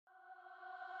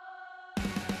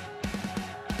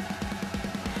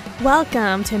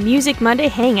Welcome to Music Monday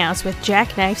Hangouts with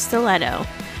Jackknife Stiletto.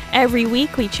 Every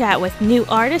week we chat with new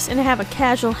artists and have a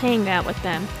casual hangout with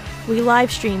them. We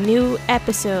live stream new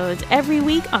episodes every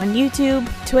week on YouTube,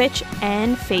 Twitch,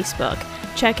 and Facebook.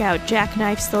 Check out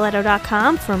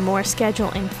jackknifestiletto.com for more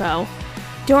schedule info.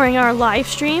 During our live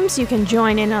streams, you can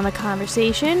join in on the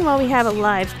conversation while we have a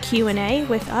live Q&A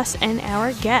with us and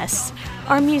our guests.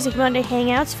 Our Music Monday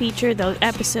Hangouts feature those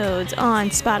episodes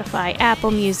on Spotify,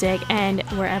 Apple Music, and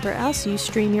wherever else you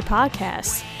stream your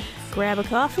podcasts. Grab a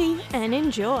coffee and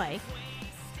enjoy.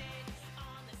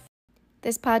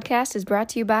 This podcast is brought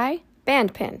to you by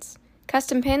Band Pins,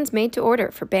 custom pins made to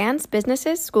order for bands,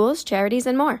 businesses, schools, charities,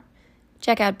 and more.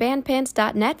 Check out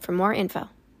bandpins.net for more info.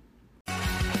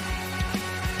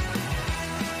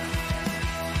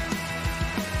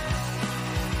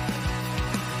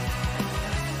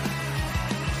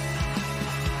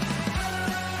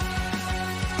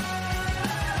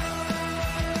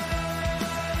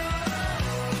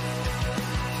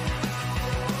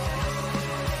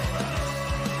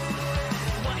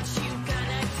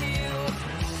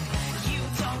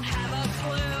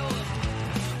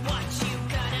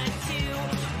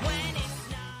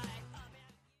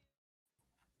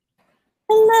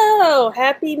 Hello,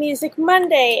 happy Music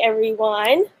Monday,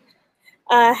 everyone.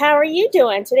 How are you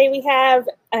doing? Today we have,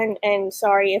 and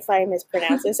sorry if I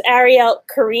mispronounce this, Ariel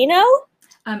Carreno.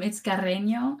 It's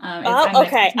Carreno. Oh,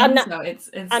 okay. I'm not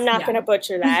going to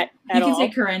butcher that at all. You can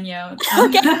say Carreno.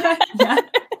 Okay. Yeah.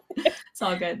 It's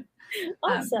all good.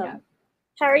 Awesome. Yeah.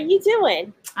 How are you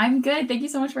doing? I'm good. Thank you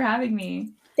so much for having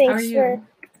me. Thanks How are you?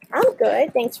 I'm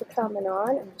good. Thanks for coming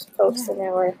on. I'm just posting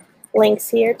our links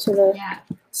here to the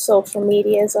social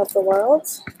medias of the world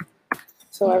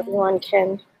so everyone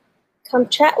can come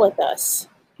chat with us.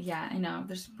 Yeah, I know.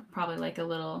 There's probably like a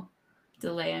little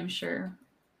delay, I'm sure.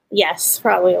 Yes,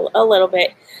 probably a little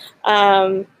bit.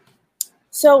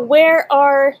 So where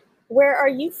are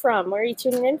you from? Where are you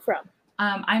tuning in from?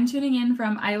 I'm tuning in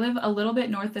from, I live a little bit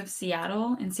north of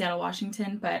Seattle, in Seattle,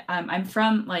 Washington, but I'm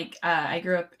from I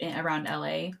grew up around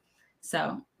LA,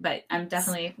 but I'm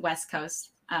definitely West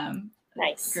Coast.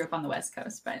 Nice. Grew up on the West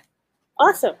Coast, but.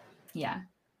 Awesome. Yeah.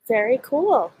 Very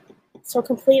cool. So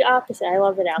complete opposite. I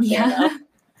love it out there,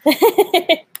 though.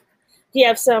 Do you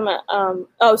have some,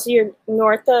 so you're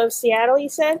north of Seattle, you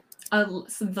said?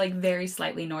 Like very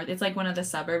slightly north. It's like one of the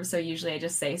suburbs, so usually I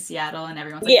just say Seattle and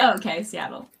everyone's like, oh, okay,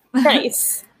 Seattle.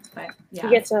 Nice. But yeah. You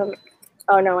get some,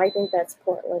 oh no, I think that's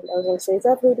Portland. I was going to say, is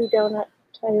that Voodoo Donut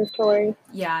territory?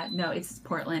 Yeah, no, it's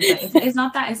Portland, but it's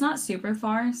not super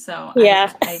far, so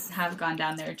yeah. I have gone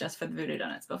down there just for the Voodoo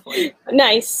Donuts before.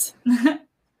 Nice.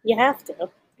 You have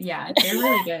to. Yeah, they're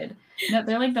really good. No,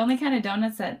 they're like the only kind of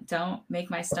donuts that don't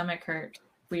make my stomach hurt,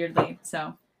 weirdly,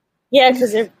 so. Yeah,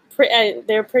 because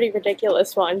they're pretty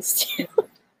ridiculous ones, too.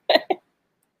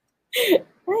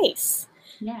 Nice.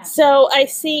 Yeah. So I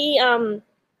see,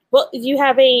 you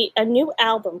have a new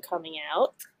album coming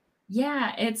out.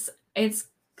 Yeah,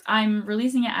 I'm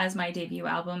releasing it as my debut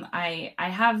album. I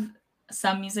have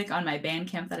some music on my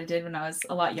Bandcamp that I did when I was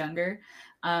a lot younger.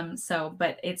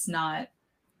 But it's not,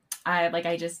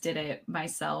 I just did it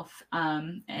myself.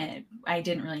 And I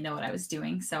didn't really know what I was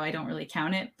doing, so I don't really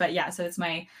count it. But yeah, so it's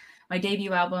my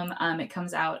debut album. It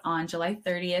comes out on July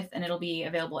 30th and it'll be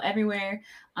available everywhere.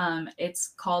 It's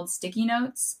called Sticky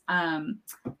Notes.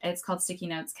 It's called Sticky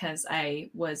Notes because I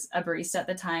was a barista at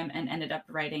the time and ended up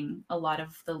writing a lot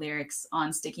of the lyrics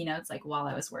on sticky notes while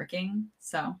I was working.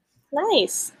 So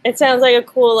nice. It sounds like a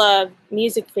cool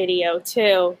music video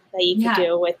too that you could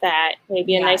do with that.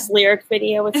 Maybe a nice lyric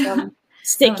video with some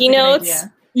sticky notes.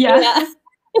 Yeah.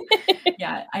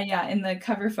 Yeah. In the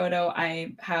cover photo,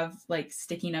 I have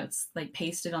sticky notes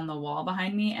pasted on the wall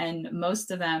behind me, and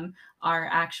most of them are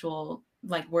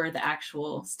were the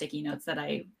actual sticky notes that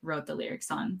I wrote the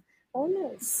lyrics on. Oh,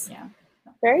 nice. Yeah.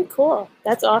 Very cool.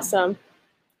 That's awesome.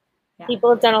 Yeah. People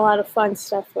have done a lot of fun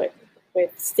stuff with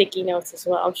sticky notes as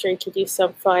well. I'm sure you could use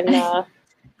some fun.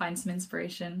 Find some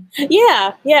inspiration.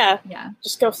 Yeah.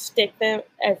 Just go stick them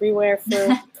everywhere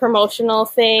for promotional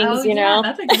things, you know.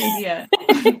 That's a good idea.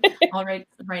 I'll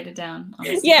write it down.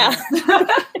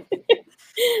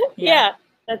 Yeah,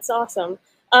 that's awesome.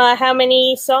 How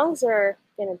many songs are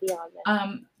going to be on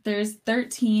there? There's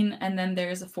 13, and then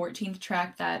there's a 14th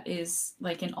track that is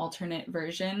an alternate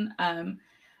version.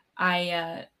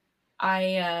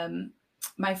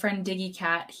 My friend Diggy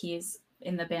Cat, he's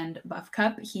in the band Buff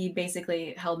Cup. He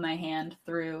basically held my hand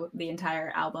through the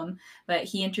entire album, but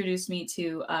he introduced me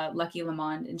to Lucky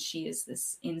Lamond, and she is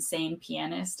this insane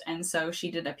pianist, and so she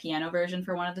did a piano version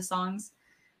for one of the songs.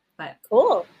 But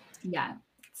cool. Yeah,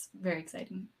 it's very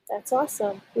exciting. That's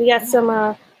awesome. We got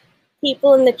some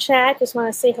people in the chat. Just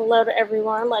want to say hello to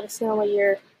everyone. Let us know where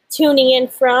you're tuning in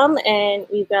from. And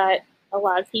we've got a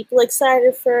lot of people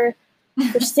excited for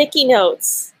sticky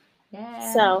notes.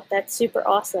 Yeah. So that's super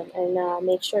awesome. And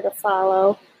make sure to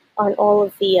follow on all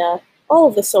of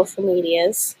the social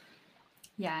medias.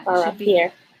 Yeah, Are it should up be.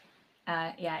 Here.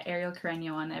 Yeah, Ariel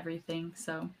Carreno on everything.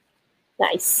 So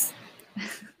Nice.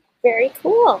 Very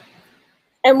cool.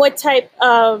 And what type?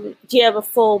 Do you have a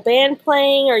full band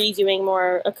playing? Or are you doing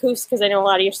more acoustic? Because I know a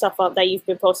lot of your stuff that you've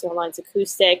been posting online is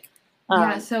acoustic.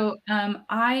 Yeah, so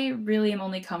I really am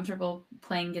only comfortable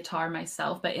playing guitar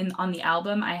myself, but on the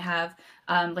album I have,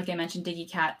 like I mentioned, Diggy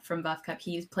Cat from Buff Cup.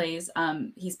 He's playing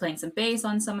some bass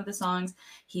on some of the songs.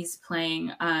 He's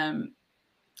playing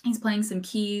some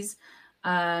keys.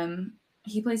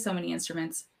 He plays so many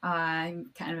instruments.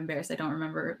 I'm kind of embarrassed. I don't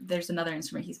remember. There's another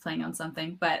instrument he's playing on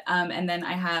something, but and then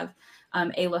I have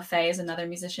Ayla Faye is another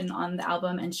musician on the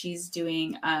album, and she's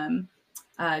doing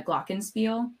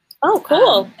glockenspiel. Oh,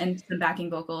 cool. And some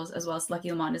backing vocals, as well as Lucky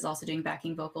Lamont is also doing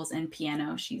backing vocals and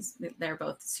piano. They're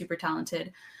both super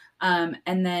talented. And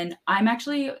then I'm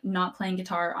actually not playing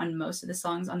guitar on most of the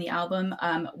songs on the album.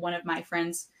 One of my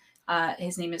friends,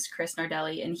 his name is Chris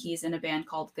Nardelli, and he's in a band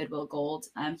called Goodwill Gold.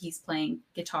 He's playing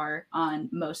guitar on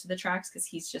most of the tracks because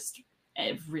he's just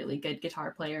a really good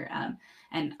guitar player.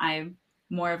 And I'm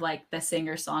more of like the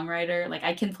singer-songwriter. Like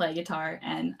I can play guitar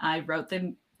and I wrote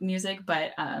the music,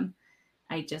 but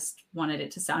I just wanted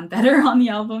it to sound better on the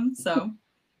album. So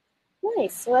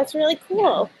nice. Well, that's really cool.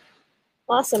 Yeah.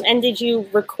 Awesome. And did you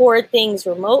record things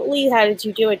remotely? How did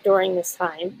you do it during this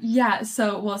time? Yeah.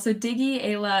 So Diggy,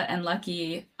 Ayla, and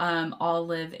Lucky all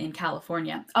live in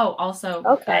California. Oh, also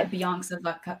Beyonce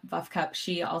Buff Cup,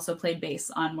 she also played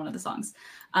bass on one of the songs.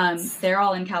 They're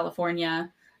all in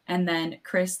California. And then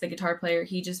Chris, the guitar player,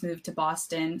 he just moved to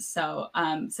Boston. So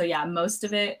yeah, most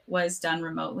of it was done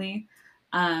remotely.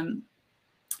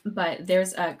 But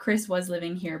there's Chris was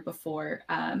living here before,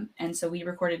 and so we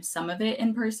recorded some of it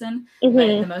in person, but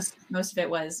the most of it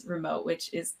was remote,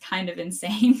 which is kind of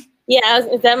insane. Yeah,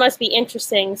 that must be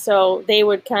interesting. So they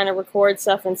would kind of record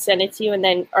stuff and send it to you, and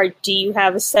then do you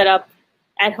have a setup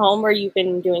at home where you've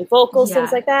been doing vocals,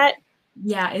 things like that?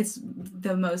 Yeah, it's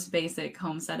the most basic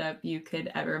home setup you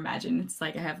could ever imagine. It's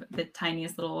like I have the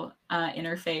tiniest little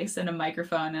interface and a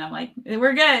microphone, and I'm like,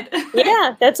 we're good.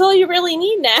 Yeah, that's all you really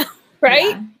need now.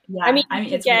 Right? Yeah. I mean,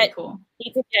 it's really cool.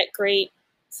 You could get great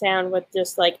sound with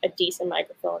just like a decent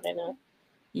microphone and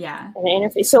an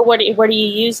interface. So what are you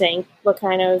using? What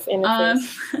kind of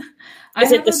interface?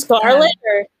 Is it the Scarlett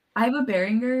or? I have a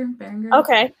Behringer.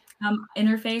 Okay.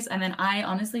 Interface, and then I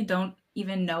honestly don't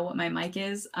even know what my mic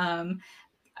is.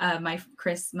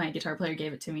 Chris, my guitar player,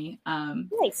 gave it to me.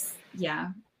 Nice. Yeah,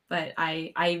 but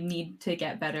I need to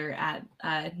get better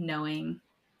at knowing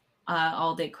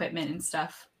all the equipment and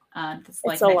stuff. That's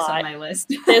like next on my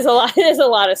list. There's a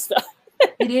lot of stuff.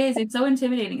 It is. It's so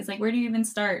intimidating. It's like, where do you even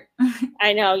start?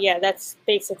 I know. Yeah, that's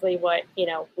basically what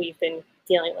we've been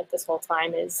dealing with this whole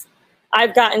time. Is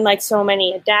I've gotten like so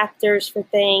many adapters for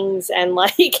things, and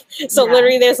like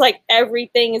literally there's like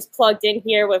everything is plugged in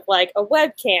here with like a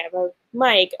webcam, a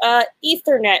mic,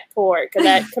 Ethernet port, because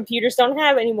that computers don't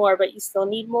have anymore, but you still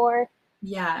need more.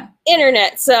 Yeah.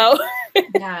 Internet. So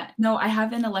yeah, no, I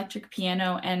have an electric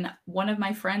piano, and one of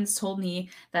my friends told me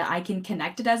that I can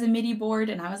connect it as a MIDI board,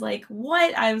 and I was like,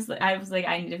 what? I was like,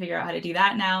 I need to figure out how to do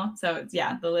that now. So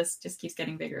yeah, the list just keeps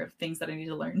getting bigger of things that I need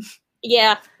to learn.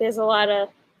 Yeah, there's a lot of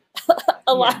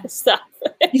lot of stuff.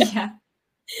 Yeah.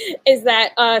 Is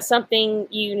that something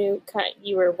you knew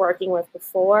you were working with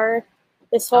before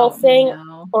this whole thing?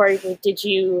 No. Or did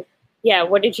you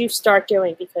what did you start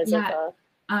doing because of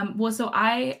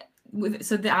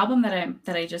so the album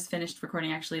that I just finished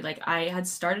recording, actually, like I had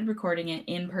started recording it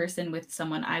in person with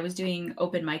someone. I was doing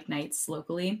open mic nights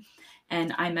locally,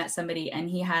 and I met somebody, and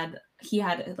he had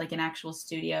like an actual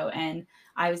studio, and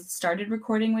I started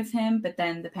recording with him, but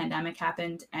then the pandemic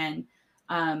happened, and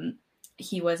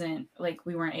he wasn't, like,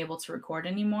 we weren't able to record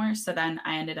anymore. So then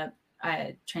I ended up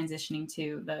transitioning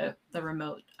to the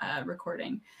remote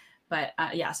recording. But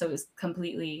so it was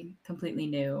completely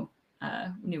new.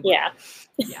 New work.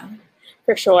 Yeah.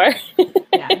 For sure.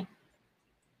 Yeah.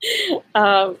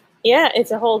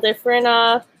 It's a whole different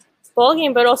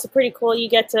ballgame, but also pretty cool. You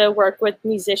get to work with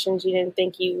musicians you didn't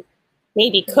think you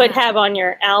maybe could have on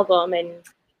your album. And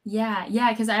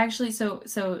because I actually so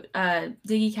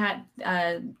Diggy Cat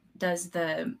does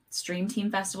the Stream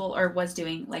Team Festival, or was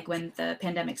doing, like, when the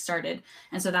pandemic started,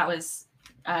 and so that was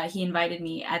he invited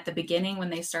me at the beginning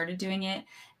when they started doing it,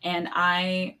 and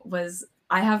I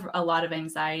have a lot of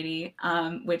anxiety,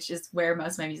 which is where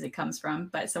most of my music comes from.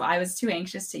 But so I was too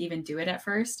anxious to even do it at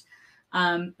first.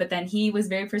 But then he was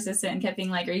very persistent and kept being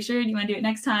like, "Are you sure? Do you want to do it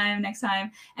next time? Next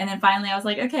time?" And then finally, I was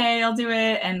like, "Okay, I'll do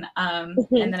it." And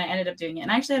then I ended up doing it,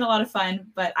 and I actually had a lot of fun.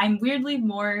 But I'm weirdly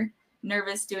more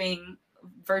nervous doing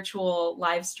virtual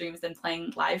live streams than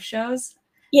playing live shows.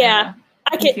 Yeah,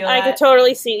 I could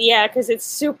totally see. Yeah, because it's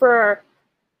super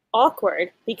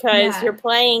awkward because you're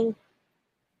playing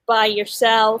by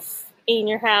yourself in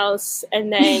your house,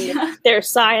 and then there's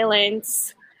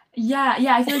silence. Yeah,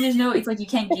 I feel like there's no, it's like you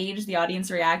can't gauge the audience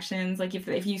reactions. Like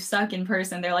if you suck in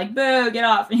person, they're like, "Boo, get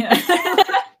off," you know.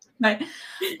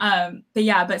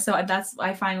 So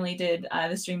I finally did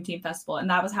the Stream Team Festival, and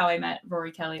that was how I met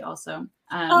Rory Kelly also.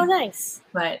 Oh, nice.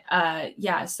 But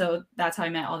so that's how I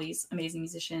met all these amazing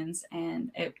musicians, and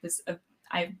it was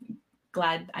I'm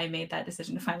glad I made that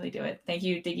decision to finally do it. Thank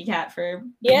you, Diggy Cat, for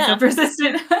being so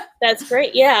persistent. That's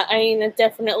great. Yeah, I mean, it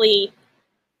definitely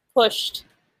pushed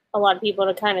a lot of people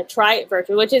to kind of try it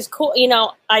virtually, which is cool. You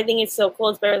know, I think it's so cool.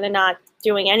 It's better than not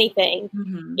doing anything,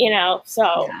 you know,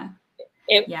 so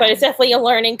but it's definitely a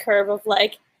learning curve of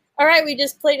like, all right, we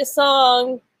just played a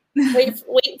song, wait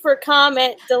for a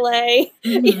comment delay.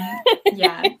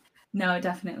 Yeah, no,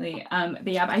 definitely. But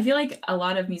yeah, I feel like a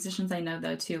lot of musicians I know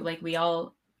though too, like we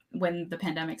all, when the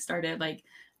pandemic started, like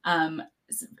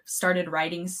started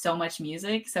writing so much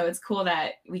music, so it's cool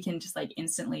that we can just like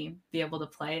instantly be able to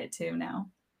play it too now.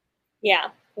 Yeah,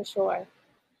 for sure.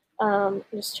 I'm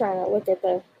just trying to look at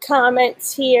the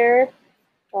comments here.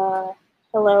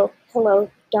 Hello,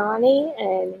 Donnie,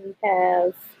 and we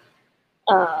have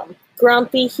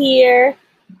Grumpy here,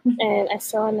 and I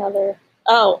saw another.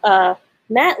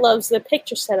 Matt loves the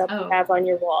picture setup you have on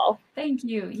your wall. Thank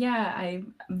you. Yeah,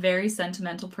 I'm a very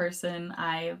sentimental person.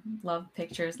 I love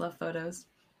pictures, love photos.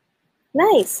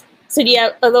 Nice. So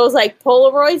are those like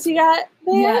Polaroids you got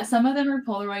there? Yeah, some of them are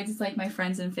Polaroids. It's like my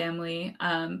friends and family.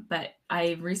 But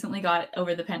I recently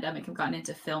over the pandemic, I've gotten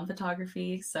into film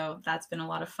photography, so that's been a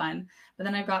lot of fun. But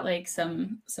then I've got like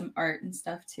some art and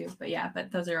stuff too.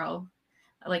 But those are all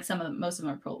like most of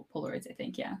them are Polaroids, I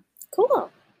think. Yeah.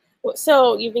 Cool.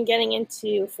 So you've been getting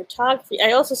into photography.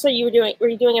 I also saw were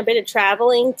you doing a bit of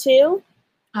traveling too?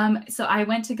 So I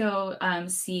went to go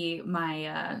see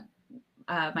my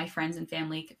my friends and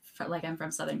family. Like I'm from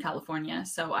Southern California,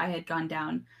 so I had gone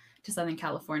down to Southern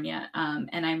California,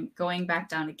 and I'm going back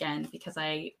down again because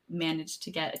I managed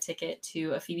to get a ticket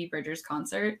to a Phoebe Bridgers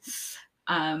concert,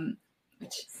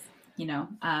 which, you know,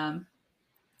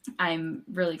 I'm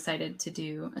really excited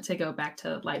to go back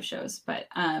to live shows. But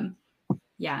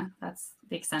yeah, that's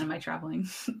the extent of my traveling.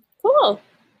 Cool.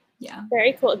 Yeah.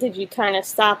 Very cool. Did you kind of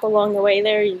stop along the way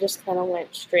there? Or you just kind of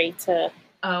went straight to?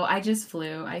 Oh, I just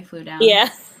flew. I flew down. Yeah.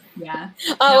 Yeah.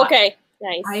 Oh, okay.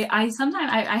 Nice. I sometimes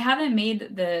I haven't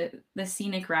made the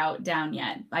scenic route down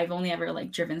yet. I've only ever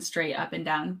like driven straight up and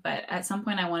down, but at some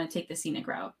point I want to take the scenic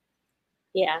route.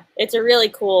 Yeah, it's a really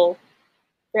cool,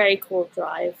 very cool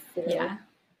drive through there.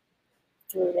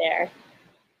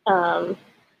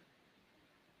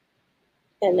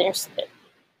 And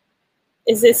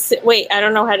wait, I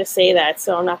don't know how to say that,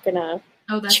 so I'm not gonna.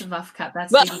 Oh, that's a rough cut.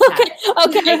 That's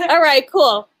okay. All right,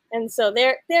 cool. And so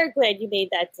they're glad you made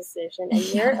that decision, and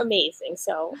you're amazing.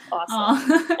 So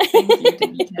awesome.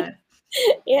 Thank you, Kat.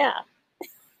 Yeah.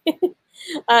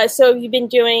 So you've been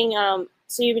doing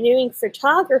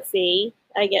photography.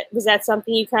 I get, was that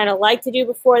something you kind of like to do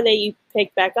before that you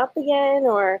picked back up again,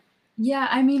 or? Yeah,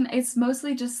 I mean, it's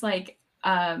mostly just like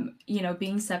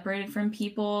being separated from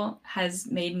people has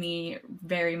made me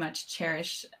very much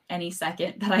cherish any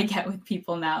second that I get with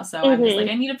people now. So I'm just like,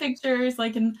 I need a picture so I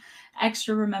can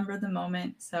extra remember the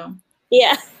moment. So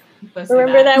yeah,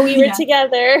 remember that we were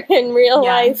together in real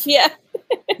life. Yeah.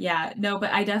 Yeah, no, but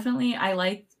I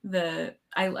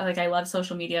like I love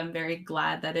social media. I'm very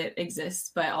glad that it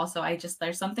exists, but also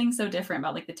there's something so different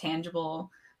about like the tangible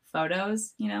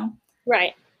photos, you know?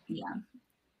 Right. Yeah.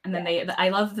 And then I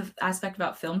love the aspect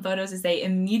about film photos is they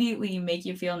immediately make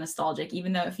you feel nostalgic,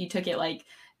 even though if you took it like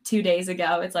 2 days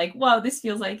ago, it's like, whoa, this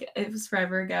feels like it was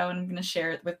forever ago, and I'm gonna share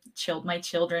it with my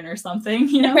children or something,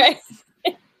 you know? Right.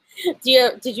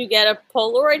 Did you get a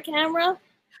Polaroid camera?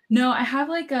 No, I have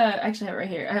like actually I have it right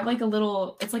here. I have like a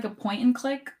little, it's like a point and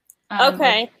click.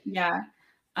 Okay. Yeah.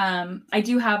 I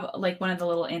do have like one of the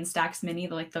little Instax mini,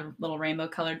 the little rainbow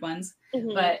colored ones.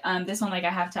 Mm-hmm. But this one, like I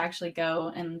have to actually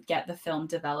go and get the film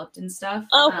developed and stuff.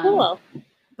 Oh, cool.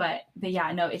 But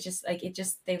yeah, no,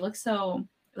 they look so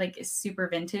like super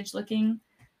vintage looking.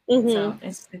 Mm-hmm. So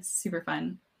it's super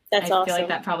fun. That's awesome. I feel like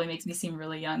that probably makes me seem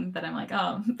really young, but I'm like,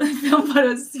 oh, the film photo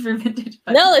is super vintage.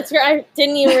 But... No, that's right. I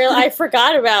didn't even realize. I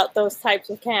forgot about those types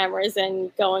of cameras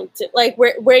and going to like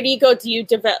where do you go? Do you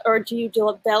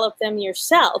develop them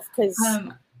yourself? Because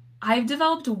I've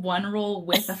developed one role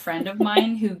with a friend of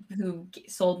mine who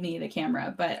sold me the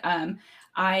camera, but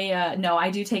I no, I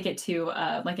do take it to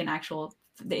like an actual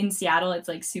in Seattle. It's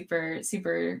like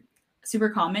super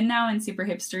common now and super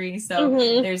hipstery. So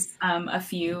Mm-hmm. there's a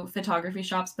few photography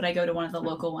shops, but I go to one of the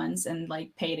local ones and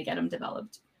like pay to get them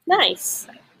developed. Nice.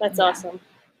 That's Yeah. awesome.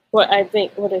 What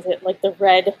is it? Like the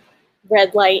red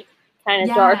light kind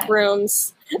of dark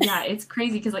rooms. Yeah, it's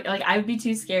crazy because like I would be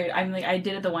too scared. I'm like I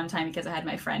did it the one time because I had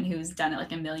my friend who's done it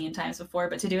like a million times before,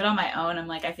 but to do it on my own, I'm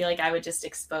like I feel like I would just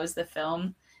expose the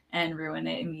film and ruin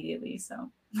it immediately.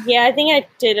 So Yeah, I think I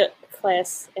did a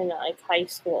class in like high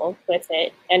school with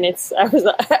it, and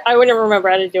I wouldn't remember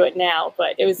how to do it now,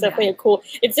 but it was definitely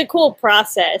a cool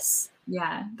process.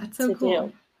 Yeah, that's so cool.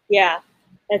 Do. Yeah,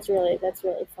 that's really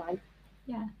fun.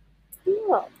 Yeah.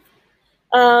 Cool.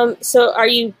 So are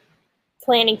you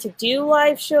planning to do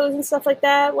live shows and stuff like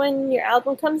that when your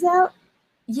album comes out?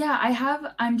 Yeah,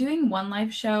 I'm doing one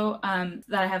live show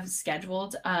that I have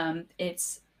scheduled.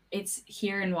 It's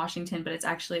here in Washington, but it's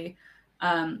actually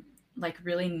like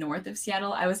really north of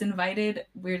Seattle. I was invited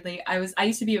weirdly. I was a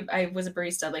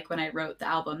barista like when I wrote the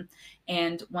album,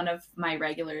 and one of my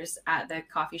regulars at the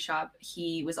coffee shop,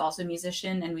 he was also a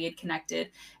musician and we had connected,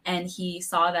 and he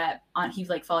saw that he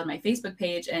like followed my Facebook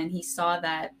page and he saw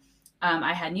that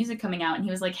I had music coming out and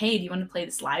he was like, "Hey, do you want to play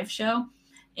this live show?"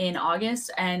 in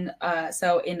August. And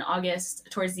so in August,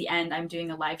 towards the end, I'm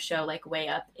doing a live show like way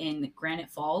up in Granite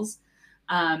Falls.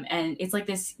 And it's like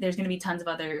this, there's going to be tons of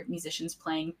other musicians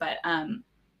playing, but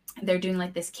they're doing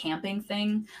like this camping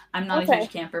thing. I'm not a huge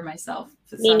camper myself.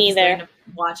 So Me neither. I'm just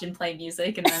going to watch and play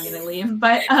music and then I'm going to leave.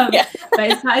 But,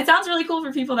 but it sounds really cool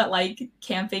for people that like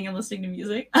camping and listening to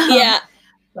music.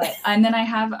 And then I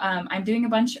have, I'm doing a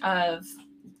bunch of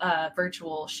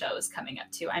virtual shows coming up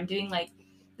too. I'm doing like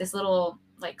this little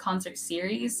like concert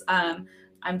series.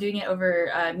 I'm doing it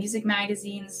over Music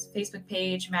Magazine's Facebook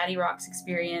page, Maddie Rock's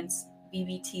Experience,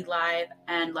 BBT Live,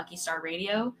 and Lucky Star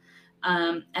Radio.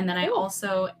 And then I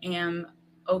also am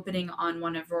opening on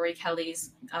one of Rory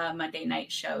Kelly's Monday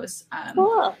night shows.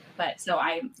 Cool. But so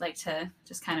I like to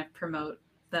just kind of promote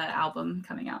the album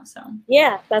coming out. So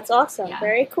yeah, that's awesome. Yeah.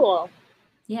 Very cool.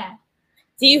 Yeah.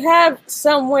 Do you have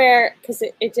somewhere, because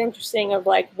it's interesting of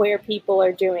like where people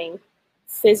are doing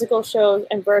physical shows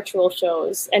and virtual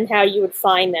shows and how you would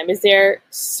find them? Is there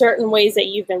certain ways that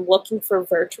you've been looking for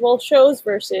virtual shows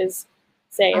versus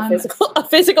say a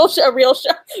physical show, a real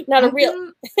show,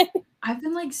 I've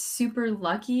been like super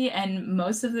lucky, and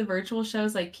most of the virtual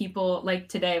shows, like people like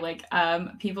today, like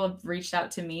people have reached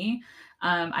out to me.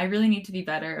 I really need to be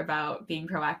better about being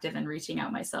proactive and reaching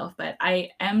out myself, but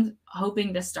I am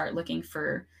hoping to start looking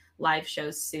for live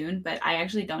shows soon, but I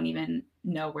actually don't even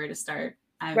know where to start.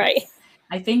 Right.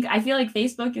 I feel like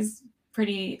Facebook is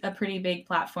a pretty big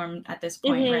platform at this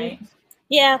point, right?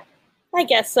 Yeah, I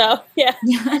guess so. Yeah.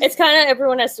 It's kind of,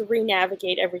 everyone has to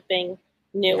re-navigate everything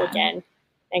new again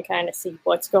and kind of see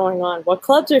what's going on, what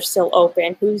clubs are still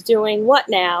open, who's doing what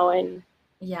now. And,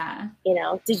 you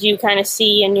know, did you kind of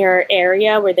see in your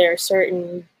area where there are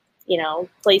certain, you know,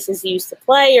 places you used to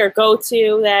play or go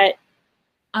to that?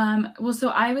 Well, so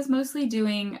I was mostly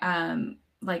doing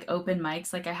like open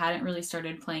mics. Like I hadn't really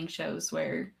started playing shows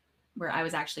where I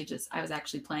was actually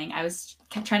playing. I was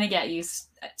trying to get used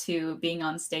to being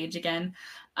on stage again.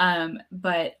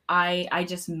 But I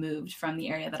just moved from the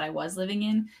area that I was living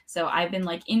in. So I've been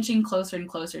like inching closer and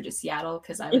closer to Seattle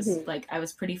because I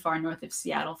was pretty far north of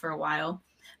Seattle for a while.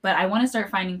 But I want to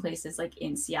start finding places like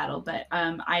in Seattle. But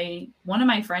one of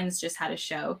my friends just had a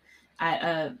show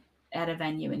at a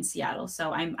venue in Seattle.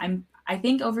 So I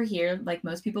think over here, like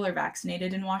most people are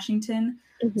vaccinated in Washington.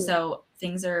 So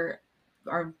things are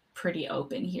pretty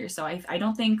open here. So I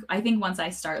think once I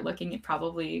start looking, it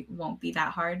probably won't be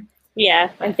that hard. Yeah.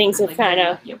 But and things have kind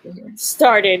of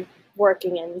started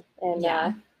working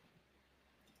and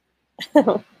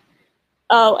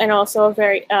oh, and also a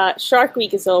very Shark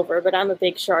Week is over, but I'm a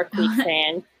big Shark Week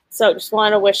fan. So just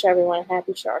want to wish everyone a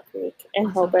happy Shark Week and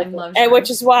hope everyone, and which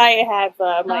is why I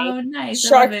have my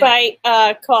Shark Bite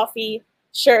coffee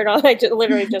shirt on. I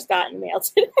literally just got in the mail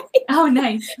today. Oh,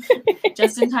 nice.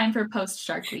 Just in time for post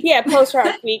Shark Week. Yeah, post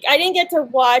Shark Week. I didn't get to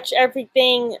watch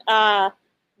everything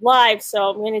live, so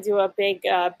I'm going to do a big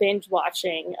binge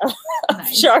watching of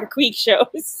Shark Week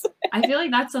shows. I feel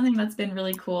like that's something that's been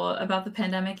really cool about the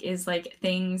pandemic is like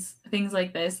things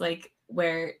like this, like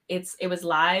where it was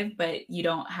live, but you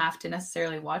don't have to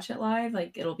necessarily watch it live.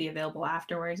 Like it'll be available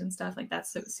afterwards and stuff. Like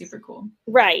that's super cool.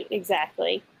 Right.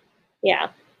 Exactly. Yeah.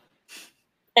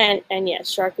 And yes,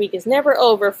 Shark Week is never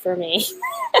over for me.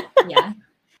 Yeah.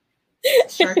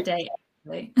 Shark Day.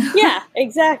 Yeah,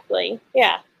 exactly.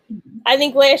 Yeah. I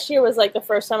think last year was like the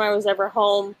first time I was ever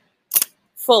home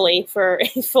fully for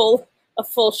a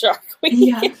full Shark Week.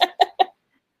 Yeah.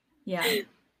 Yeah. It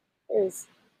was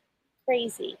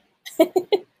crazy.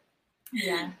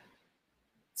 Yeah.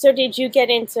 So did you get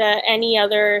into any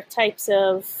other types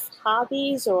of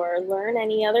hobbies or learn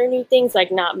any other new things,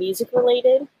 like not music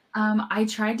related? I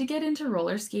tried to get into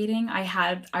roller skating.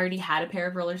 I already had a pair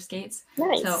of roller skates.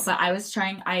 Nice. But I was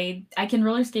trying, I can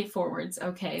roller skate forwards,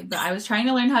 okay, but I was trying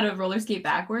to learn how to roller skate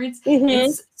backwards.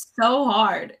 It's so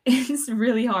hard. It's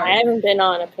really hard. I haven't been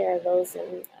on a pair of those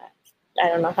in I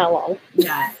don't know how long.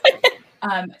 Yeah.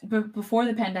 But before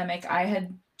the pandemic, I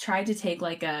had tried to take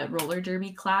like a roller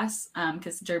derby class,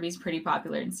 because derby's pretty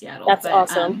popular in Seattle. That's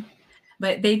awesome.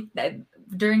 But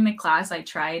during the class, I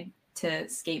tried to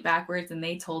skate backwards, and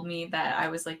they told me that I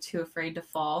was like too afraid to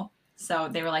fall. So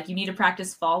they were like, you need to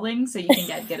practice falling so you can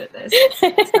get good at this. So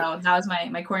that was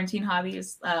my quarantine hobby,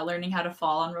 is learning how to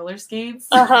fall on roller skates.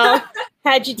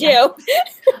 How'd you do?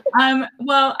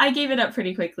 Well, I gave it up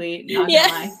pretty quickly, not gonna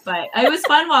lie, but it was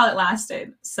fun while it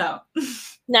lasted. So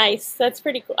nice. That's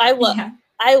pretty cool.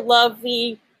 I love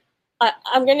the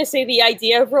I'm going to say the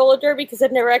idea of roller derby, because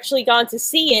I've never actually gone to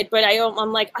see it, but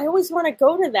I'm like, I always want to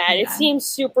go to that. Yeah. It seems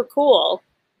super cool.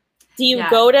 Do you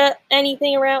go to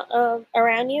anything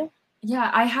around you? Yeah,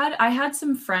 I had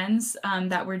some friends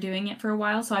that were doing it for a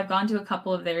while, so I've gone to a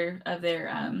couple of their I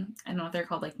don't know what they're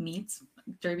called, like meets,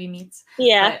 derby meets.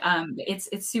 Yeah. But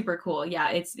it's super cool. Yeah,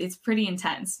 it's pretty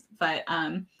intense, but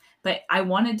I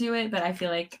want to do it, but I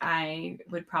feel like I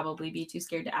would probably be too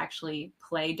scared to actually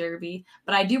play derby.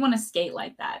 But I do want to skate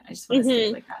like that. I just want to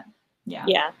skate like that. Yeah.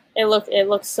 Yeah. It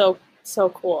looks so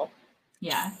cool.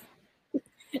 Yeah.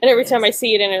 And every time I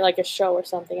see it in like a show or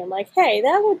something, I'm like, hey,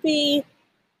 that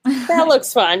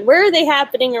looks fun. Where are they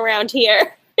happening around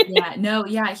here?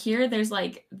 Here there's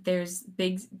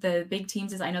big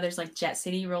teams. I know there's like Jet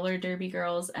City Roller Derby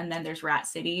Girls, and then there's Rat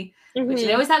City, which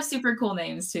they always have super cool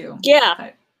names too. Yeah.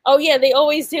 But, oh yeah, they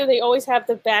always do. They always have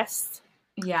the best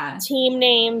team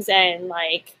names and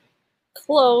like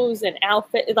clothes and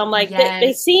outfits. I'm like,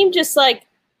 they seem just like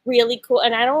really cool.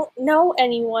 And I don't know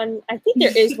anyone. I think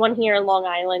there is one here in Long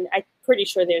Island. I'm pretty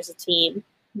sure there's a team.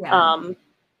 Yeah.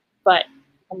 But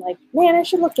I'm like, man, I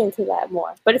should look into that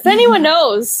more. But if anyone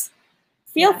knows,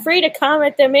 feel free to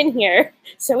comment them in here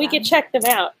so we can check them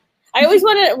out. We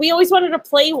always wanted to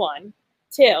play one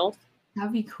too.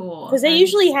 That'd be cool. Because they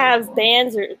usually have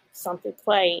bands or something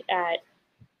play at,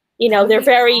 they're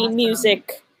very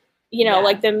music,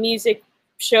 like the music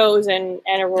shows and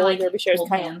a roller derby shows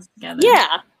kind of together.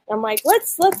 Yeah. I'm like,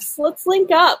 let's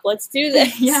link up. Let's do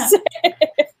this. Yeah.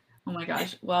 Oh my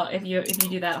gosh. Well, if you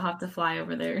do that, I'll have to fly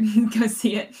over there and go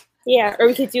see it. Yeah, or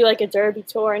we could do like a derby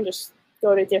tour and just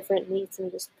go to different meets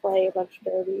and just play a bunch of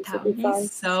derbies. That would be fun.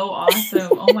 So awesome.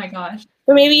 Oh my gosh.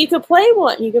 But maybe you could play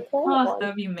one. Oh, that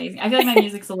would be amazing. I feel like my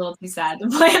music's a little too sad to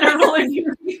play in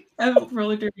a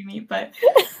roller derby meet, but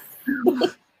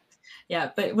yeah.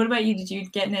 But what about you? Did you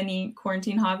get in any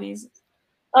quarantine hobbies?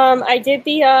 I did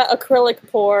the acrylic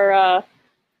pour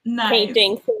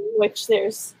painting thing, which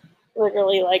there's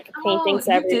literally like paintings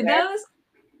everywhere. You did those?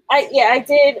 I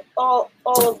did all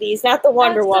of these, not the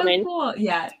Wonder Woman. So cool.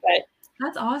 Yeah, but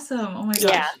that's awesome. Oh my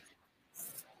gosh.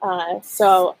 Yeah.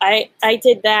 So I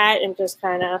did that and just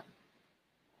kind of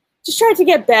just tried to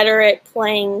get better at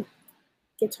playing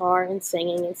guitar and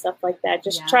singing and stuff like that.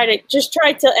 Just try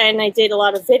to, and I did a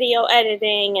lot of video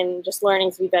editing and just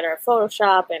learning to be better at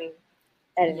Photoshop and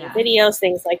editing videos,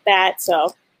 things like that.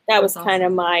 So that was kind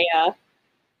of my,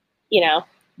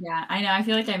 Yeah, I know. I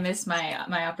feel like I missed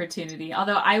my opportunity.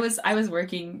 Although I was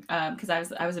working because I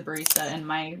was a barista, and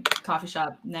my coffee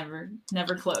shop never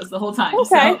closed the whole time.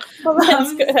 Okay, well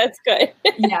that's good. That's good.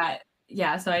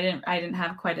 yeah. So I didn't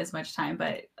have quite as much time,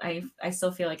 but I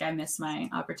still feel like I missed my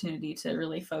opportunity to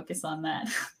really focus on that.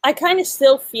 I kind of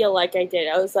still feel like I did.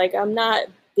 I was like, I'm not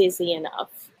busy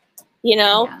enough,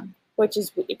 Yeah. Which is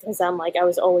because I'm like, I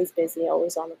was always busy,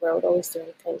 always on the road, always doing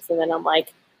things, and then I'm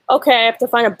like, okay, I have to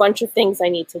find a bunch of things I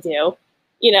need to do,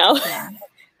 and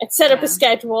set up a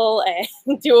schedule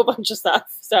and do a bunch of stuff.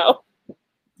 So,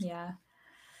 yeah.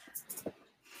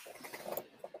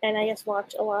 And I guess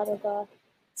watch a lot of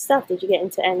stuff. Did you get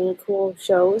into any cool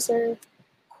shows or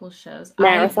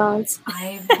marathons?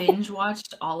 I binge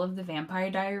watched all of the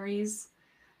Vampire Diaries.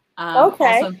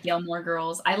 Also Gilmore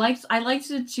Girls. I like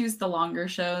to choose the longer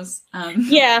shows.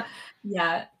 Yeah.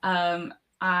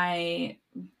 I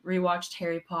rewatched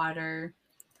Harry Potter.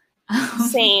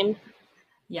 Same.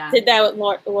 Yeah. Did that with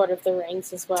Lord of the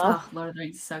Rings as well. Oh, Lord of the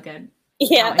Rings is so good.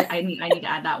 Yeah. Oh, I need to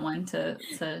add that one to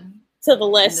the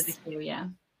list. Yeah.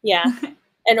 Yeah.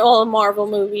 And all the Marvel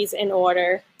movies in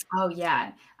order. Oh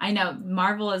yeah, I know.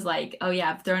 Marvel is like, oh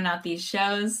yeah, I've thrown out these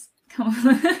shows. Come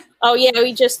on. Oh yeah,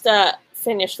 we just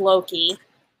finished Loki.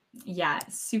 Yeah,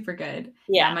 super good.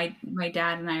 Yeah. My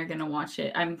dad and I are gonna watch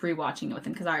it. I'm rewatching it with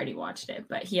him because I already watched it,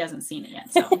 but he hasn't seen it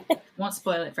yet, so won't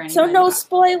spoil it for anybody. So no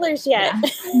spoilers yet.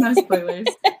 Yeah, no spoilers.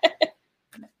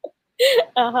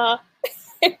 Uh-huh.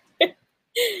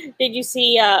 Did you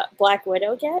see Black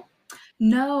Widow yet?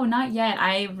 No, not yet.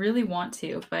 I really want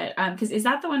to, but because is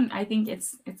that the one? I think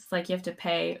it's like you have to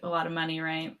pay a lot of money,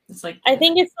 right? It's like I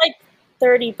think it's like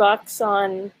 $30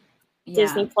 on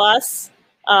Disney Plus.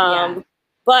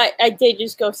 But I did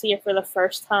just go see it for the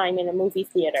first time in a movie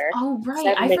theater. Oh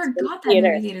right, I forgot that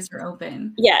movie theaters were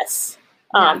open. Yes,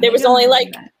 there was only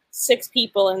like 6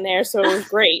 people in there, so it was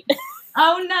great.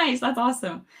 Oh, nice. That's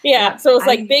awesome. Yeah, so it was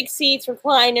like big seats,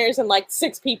 recliners, and like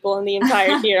 6 people in the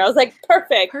entire theater. I was like,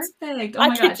 perfect. Perfect. Oh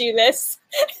I could do this.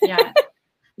 Yeah.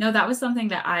 No, that was something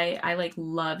that I like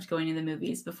loved going to the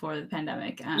movies before the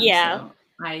pandemic. So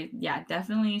I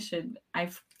definitely should.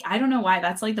 I don't know why.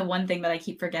 That's like the one thing that I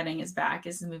keep forgetting is back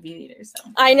is the movie theater. So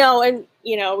I know, and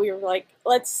we were like, I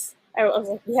was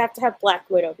like, we have to have Black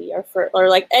Widow be our first, or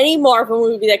like any Marvel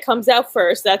movie that comes out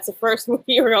first. That's the first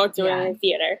movie we're going to in the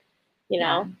theater.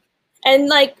 And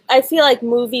like I feel like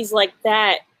movies like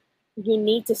that you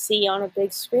need to see on a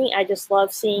big screen. I just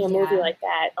love seeing a movie like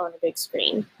that on a big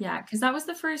screen. Yeah, because that's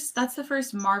the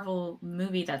first Marvel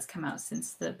movie that's come out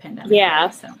since the pandemic. Yeah.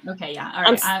 Right? So okay, yeah. All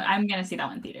right. I'm gonna see that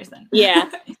one in theaters then. Yeah.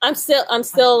 I'm still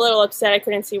a little upset I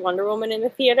couldn't see Wonder Woman in the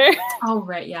theater. Oh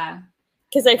right, yeah.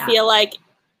 Because I feel like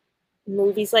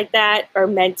movies like that are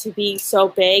meant to be so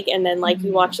big, and then like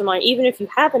you watch them on, even if you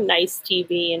have a nice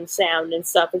TV and sound and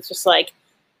stuff, it's just like,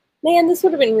 man, this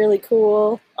would have been really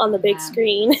cool on the big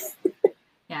screen.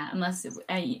 Yeah, unless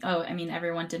I mean,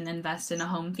 everyone didn't invest in a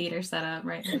home theater setup,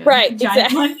 right? Like right,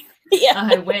 exactly. One. Yeah,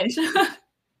 I wish.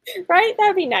 Right,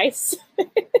 that'd be nice.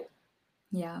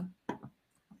 Yeah.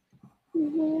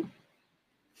 Mm-hmm.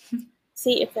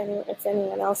 See if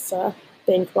anyone else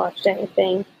binge watched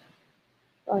anything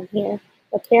on here.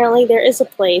 Apparently, there is a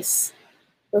place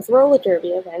with roller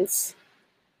derby events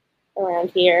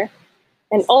around here.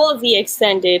 And all of the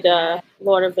extended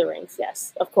Lord of the Rings,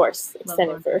 yes, of course,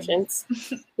 extended versions.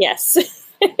 Yes.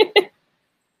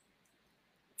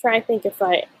 Try to think if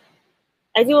I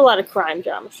do a lot of crime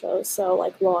drama shows, so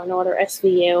like Law and Order,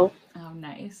 SVU. Oh,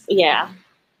 nice. Yeah.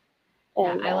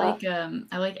 And, I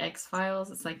like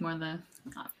X-Files. It's like more the.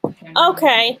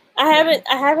 Okay, I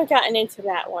haven't gotten into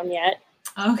that one yet.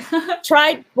 Oh.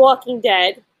 Tried Walking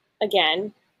Dead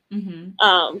again.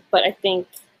 Mm-hmm. But I think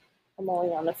I'm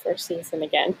only on the first season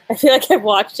again. I feel like I've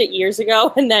watched it years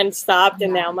ago and then stopped,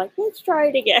 and now I'm like, let's try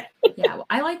it again. Yeah, well,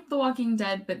 I like The Walking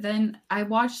Dead, but then I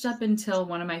watched up until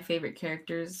one of my favorite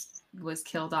characters was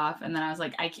killed off, and then I was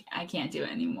like, I can't do it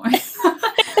anymore.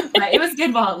 But it was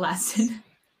good while it lasted.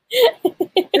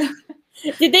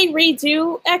 Did they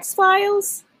redo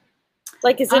X-Files?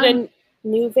 Like, is it a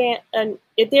new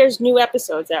there's new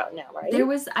episodes out now, right? There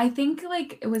was, I think,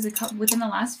 like it was within the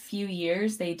last few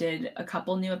years they did a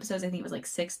couple new episodes. I think it was like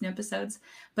 6 new episodes,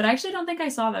 but I actually don't think I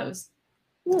saw those.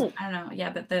 I don't know. Yeah,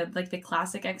 but the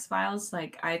classic X-Files,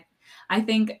 like I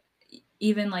think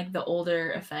even like the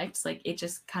older effects, like it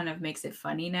just kind of makes it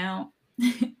funny now,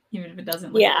 even if it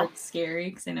doesn't look scary,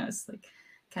 because I know it's like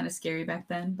kind of scary back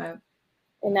then. But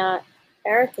and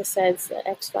Erica says that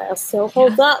X-Files still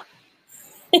holds up.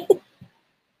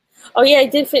 Oh yeah, I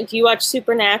did. Do you watch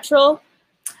Supernatural?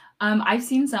 I've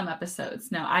seen some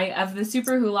episodes. No, of the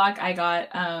Super Wholock, I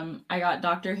got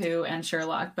Doctor Who and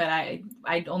Sherlock, but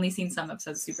I'd only seen some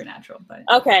episodes of Supernatural. But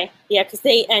okay, yeah, because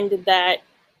they ended that,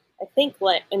 I think,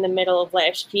 in the middle of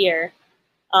last year.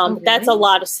 Really? That's a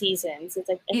lot of seasons. It's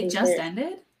like it just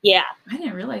ended. Yeah, I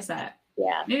didn't realize that.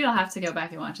 Yeah, maybe I'll have to go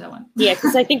back and watch that one. Yeah,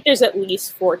 because I think there's at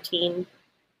least 14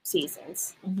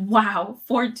 seasons. Wow,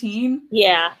 14?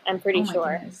 Yeah, I'm pretty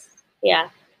sure. Goodness. Yeah.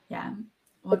 Yeah.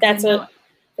 Well, but that's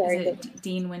very good.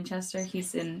 Dean Winchester? He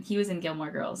was in Gilmore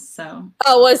Girls, so.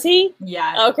 Oh, was he?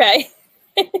 Yeah. Okay.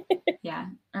 Yeah.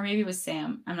 Or maybe it was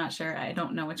Sam. I'm not sure. I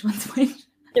don't know which one's which.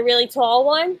 The really tall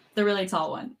one? The really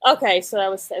tall one. Okay, so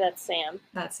that's Sam.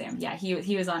 That's Sam. Yeah,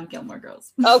 he was on Gilmore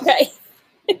Girls. Okay.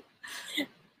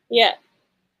 Yeah.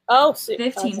 Oh,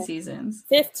 15 seasons.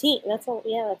 15. That's a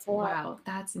lot. Wow,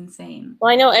 that's insane. Well,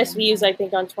 I know SVU's I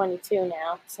think on 22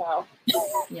 now, so.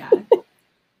 Yeah.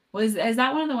 Is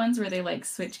that one of the ones where they like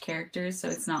switch characters, so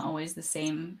it's not always the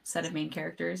same set of main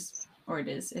characters? or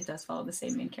it does follow the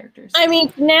same main characters? I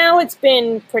mean, now it's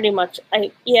been pretty much,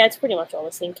 it's pretty much all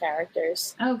the same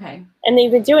characters. Okay. And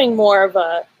they've been doing more of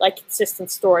a like consistent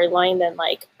storyline than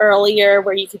like earlier,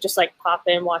 where you could just like pop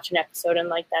in, watch an episode, and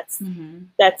like that's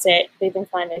it. They've been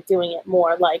kind of doing it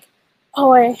more like,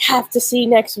 oh, I have to see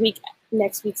next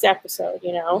week's episode,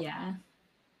 you know? Yeah.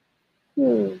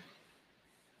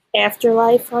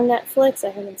 Afterlife on Netflix. I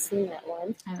haven't seen that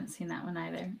one. I haven't seen that one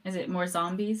either. Is it more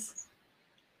zombies?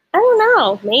 I don't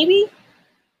know. Maybe.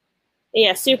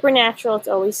 Yeah, Supernatural. It's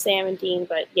always Sam and Dean,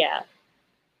 but yeah.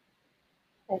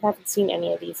 I haven't seen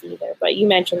any of these either, but you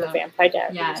mentioned the Vampire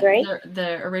Diaries, right?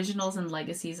 The originals and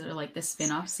legacies are like the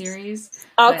spin-off series.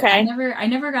 Okay. I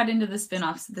never got into the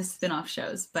spin-off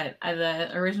shows, but the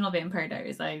original Vampire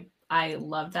Diaries, I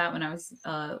loved that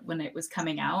when it was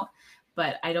coming out,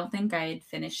 but I don't think I had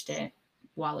finished it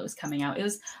while it was coming out.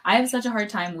 I have such a hard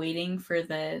time waiting for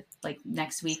the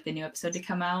next week the new episode to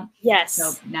come out. Yes.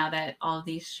 So now that all of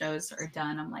these shows are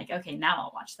done, I'm like, okay, now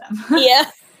I'll watch them. Yeah.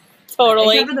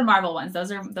 Totally. Except for the Marvel ones.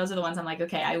 Those are the ones I'm like,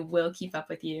 okay, I will keep up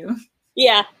with you.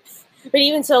 Yeah. But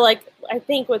even so, like, I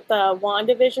think with the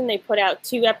WandaVision, they put out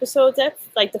 2 episodes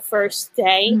like the first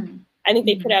day. Mm-hmm. I think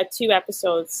they put out 2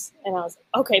 episodes, and I was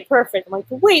like, okay, perfect. I'm like,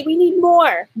 wait, we need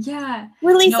more. Yeah.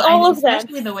 Release all of them.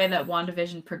 Especially the way that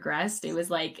WandaVision progressed, it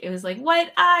was like,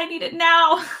 what? I need it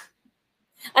now.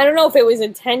 I don't know if it was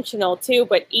intentional too,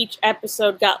 but each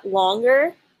episode got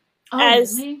longer.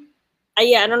 Really?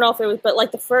 Yeah, I don't know if it was, but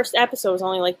like the first episode was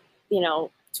only like,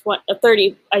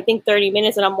 30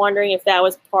 minutes, and I'm wondering if that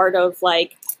was part of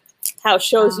like how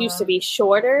shows used to be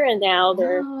shorter, and now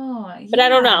they're. Yeah. But I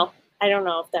don't know. I don't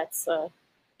know if that's. I'm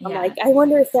like, I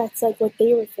wonder if that's like what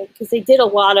they were thinking, because they did a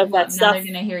lot of that stuff. Now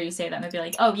they're gonna hear you say that and they'll be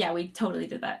like, "Oh yeah, we totally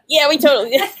did that." Yeah, we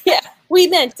totally. Yeah, we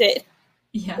meant it.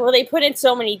 Yeah. Well, they put in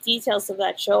so many details of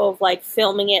that show of like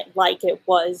filming it like it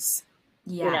was,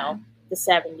 the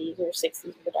 70s or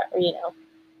 60s, whatever,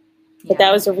 But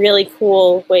that was a really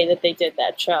cool way that they did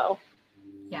that show.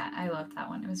 Yeah, I loved that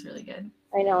one. It was really good.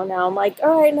 I know. Now I'm like,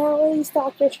 all right, now release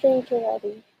Doctor Strange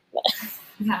already.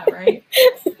 Yeah, right?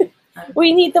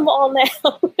 We need them all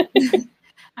now.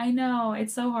 I know.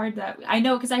 It's so hard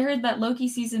because I heard that Loki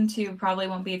season 2 probably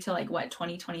won't be until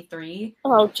 2023.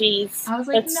 Oh, geez. I was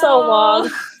like, that's so long.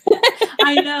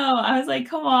 I know. I was like,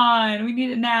 come on. We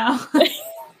need it now.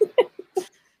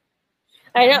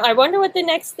 I know. I wonder what the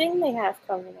next thing they have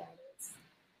coming out is.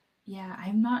 Yeah,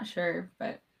 I'm not sure,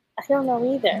 but I don't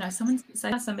know either. I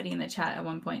saw somebody in the chat at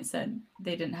one point said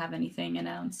they didn't have anything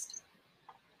announced.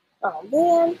 Oh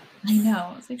man. I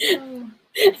know. It's like,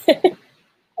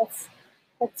 oh.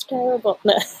 That's terrible.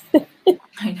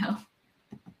 I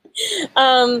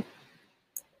know.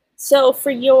 So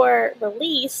for your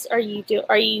release, are you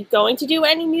going to do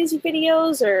any music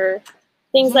videos or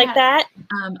things like that?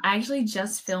 I actually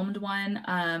just filmed one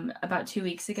about 2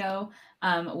 weeks ago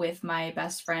with my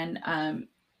best friend.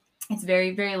 It's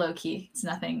very, very low key. It's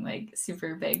nothing like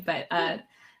super big, but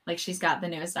she's got the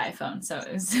newest iPhone, so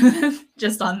it was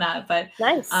just on that. But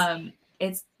nice.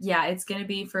 It's gonna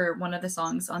be for one of the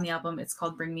songs on the album. It's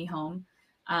called "Bring Me Home,"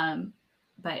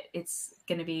 but it's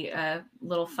gonna be a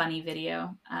little funny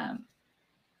video.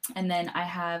 And then I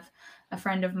have a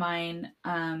friend of mine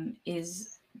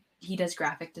he does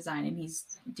graphic design, and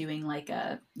he's doing like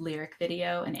a lyric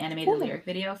video, an animated lyric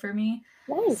video for me.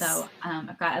 Nice. So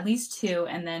I've got at least 2,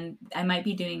 and then I might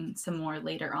be doing some more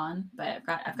later on, but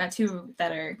I've got 2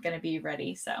 that are going to be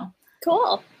ready. So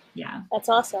cool. Yeah. That's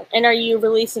awesome. And are you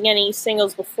releasing any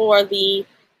singles before the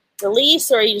release,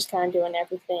 or are you just kind of doing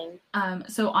everything?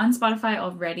 So on Spotify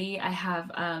already, I have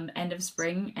End of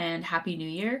Spring and Happy New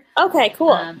Year. Okay,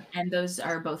 cool. And those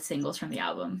are both singles from the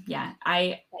album. Yeah.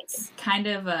 Nice. Kind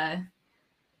of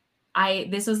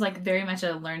this was like very much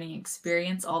a learning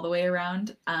experience all the way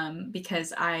around,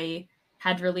 because I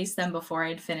had released them before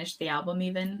I'd finished the album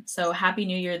even. So Happy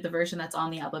New Year, the version that's on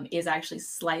the album, is actually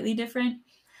slightly different.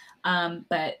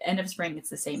 But End of Spring, it's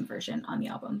the same version on the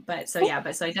album. So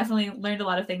I definitely learned a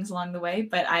lot of things along the way.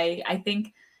 But I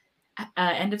think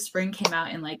End of Spring came out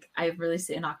I released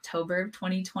it in October of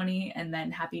 2020, and then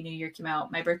Happy New Year came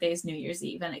out. My birthday is New Year's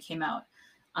Eve, and it came out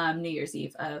New Year's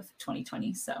Eve of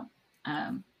 2020. So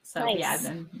nice. Yeah,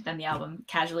 then the album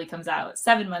casually comes out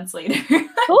 7 months later.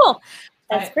 Cool.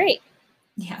 That's great.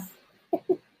 Yeah.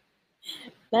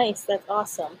 Nice. That's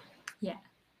awesome. Yeah.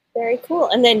 Very cool.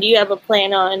 And then do you have a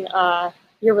plan on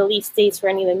your release dates for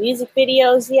any of the music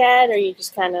videos yet? Or are you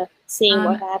just kind of seeing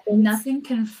what happens? Nothing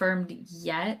confirmed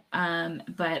yet.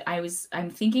 But I'm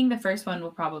thinking the first one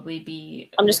will probably be...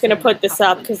 I'm just going to put this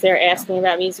up because they're asking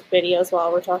about music videos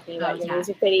while we're talking about your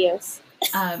music videos.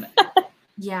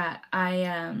 Yeah,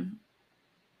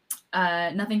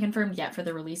 Nothing confirmed yet for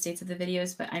the release dates of the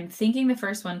videos, but I'm thinking the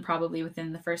first one probably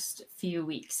within the first few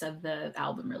weeks of the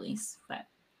album release. But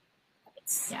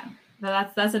yeah,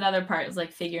 but that's another part, is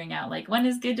like figuring out like when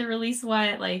is good to release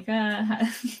what, like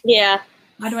yeah,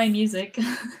 how do I music?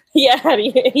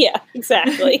 yeah,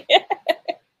 exactly.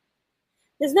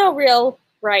 There's no real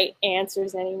right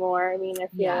answers anymore. I mean, I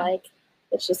feel like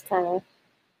it's just kind of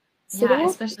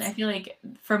especially I feel like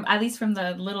from at least from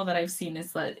the little that I've seen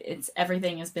is that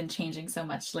everything has been changing so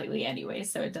much lately anyway,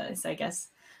 so it does, I guess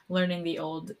learning the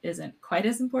old isn't quite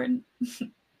as important.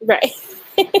 Right.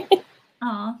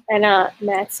 Aw. And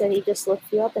Matt said he just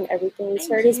looked you up and everything he's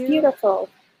heard is you. beautiful.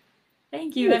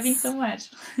 Thank you. That means so much.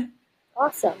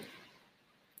 Awesome.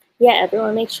 Yeah,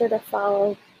 everyone make sure to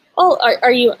follow. Oh,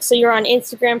 are you, so you're on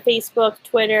Instagram, Facebook,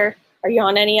 Twitter. Are you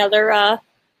on any other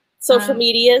social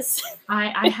medias?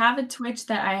 I have a Twitch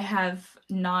that I have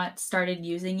not started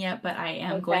using yet, but I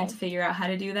am going to figure out how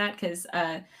to do that, because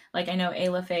like I know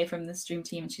Ayla Faye from the Stream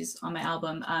Team, she's on my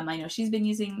album. I know she's been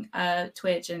using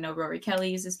Twitch, and I know Rory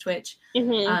Kelly uses Twitch.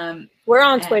 Mm-hmm. We're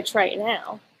on Twitch right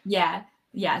now. Yeah.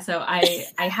 So I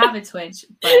have a Twitch,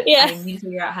 but I need to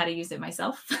figure out how to use it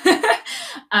myself.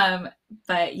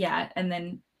 But yeah, and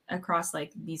then across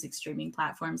like music streaming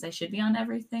platforms, I should be on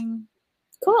everything.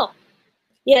 Cool.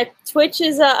 Yeah, Twitch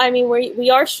is. I mean, we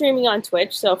are streaming on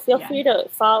Twitch, so feel free to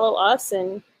follow us.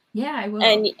 And I will.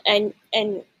 And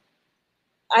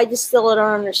I just still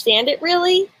don't understand it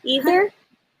really either.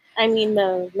 I mean,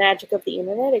 the magic of the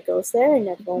internet, it goes there, and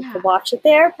everyone can watch it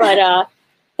there. But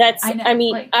that's. I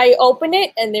mean, like, I open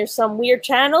it, and there's some weird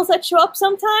channels that show up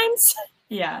sometimes.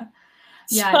 Yeah.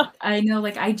 So. I know.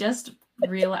 Like, I just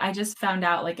found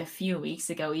out like a few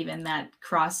weeks ago, even, that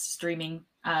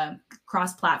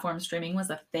cross-platform streaming was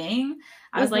a thing.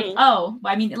 I was like, oh,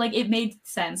 I mean, like, it made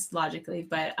sense logically,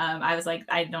 but I was like,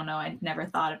 I don't know, I'd never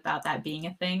thought about that being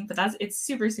a thing, but it's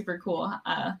super, super cool.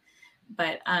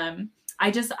 But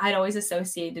I'd always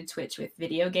associated Twitch with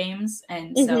video games,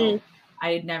 and so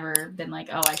I had never been like,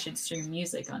 oh, I should stream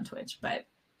music on Twitch. But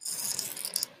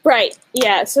right,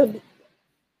 yeah, so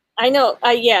I know,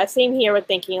 same here with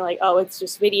thinking like, oh, it's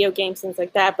just video games, things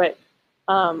like that, but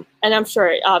and I'm sure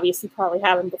it obviously probably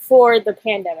happened before the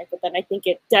pandemic, but then I think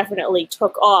it definitely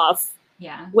took off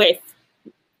with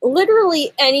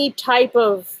literally any type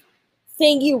of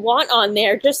thing you want on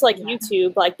there, just like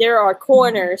YouTube. Like, there are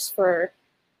corners for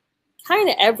kind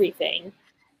of everything.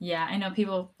 Yeah, I know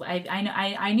people.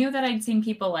 I knew that I'd seen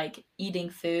people like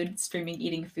streaming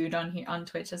eating food on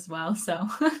Twitch as well. So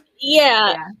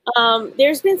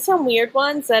there's been some weird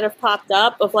ones that have popped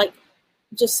up of like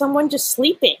just someone just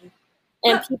sleeping,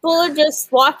 and people are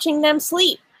just watching them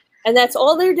sleep, and that's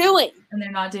all they're doing. And they're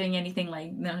not doing anything,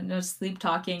 like no sleep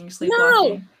talking,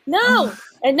 sleepwalking. No,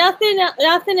 and nothing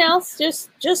else. Just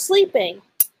sleeping.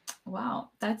 Wow,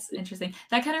 that's interesting.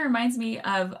 That kind of reminds me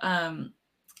of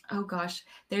oh gosh,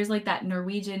 there's like that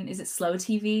Norwegian, is it Slow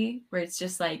TV, where it's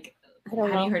just like,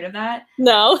 have you heard of that?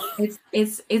 No.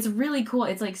 It's really cool.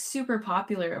 It's like super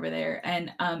popular over there,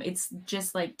 and it's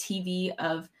just like TV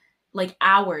of like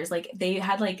hours. Like, they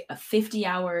had like a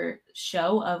 50-hour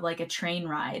show of like a train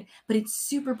ride, but it's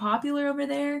super popular over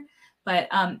there. But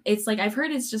it's like, I've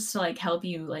heard it's just to like help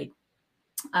you like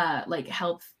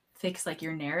help fix like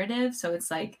your narrative. So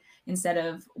it's like, instead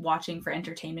of watching for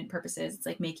entertainment purposes, it's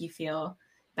like make you feel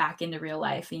back into real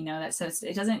life, that, so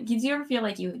it doesn't, do you ever feel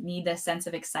like you need this sense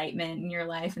of excitement in your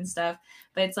life and stuff?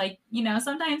 But it's like,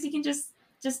 sometimes you can just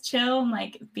chill and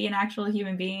like be an actual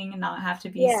human being and not have to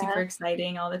be super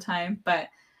exciting all the time. But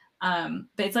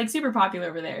it's like super popular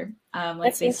over there. Like,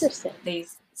 that's interesting. They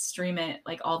stream it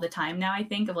like all the time now, I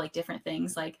think, of like different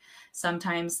things. Like,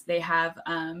 sometimes they have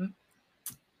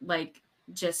like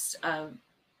just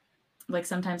like,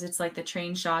 sometimes it's like the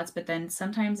train shots, but then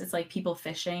sometimes it's like people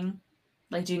fishing,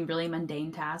 like doing really mundane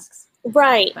tasks.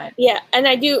 Right. But, and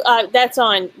I do, that's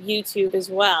on YouTube as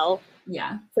well.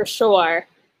 Yeah. For sure.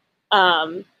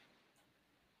 But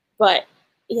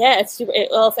yeah, it's super,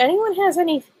 well, if anyone has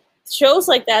any shows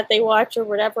like that they watch or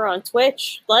whatever on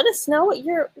Twitch, let us know what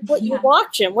you're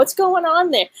watching. What's going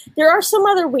on there? There are some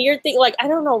other weird things, like, I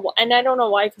don't know, and I don't know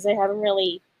why, because I haven't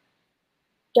really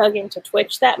dug into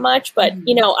Twitch that much, but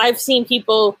I've seen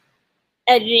people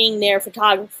editing their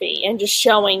photography and just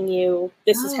showing you,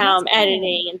 this is how I'm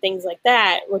editing and things like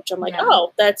that, which I'm like,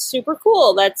 oh, that's super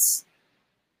cool. That's,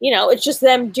 it's just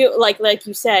them do like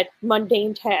you said,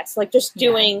 mundane tasks, like just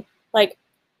doing like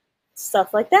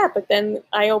stuff like that. But then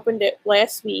I opened it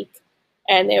last week,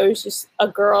 and there was just a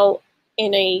girl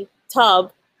in a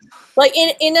tub, like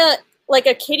in a like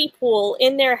a kiddie pool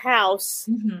in their house,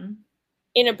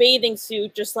 in a bathing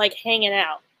suit, just like hanging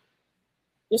out.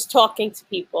 just talking to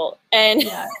people. And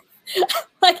Yeah.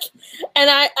 like, and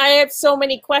I have so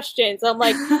many questions. I'm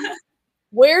like,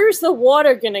 where's the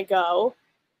water gonna go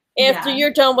after Yeah.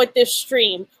 you're done with this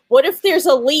stream? What if there's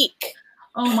a leak?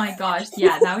 Oh my gosh.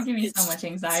 Yeah, that would give me so much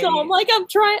anxiety. So I'm like,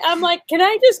 can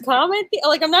I just comment?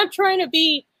 Like, I'm not trying to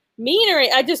be mean or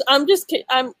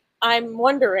I'm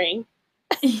wondering.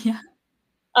 Yeah.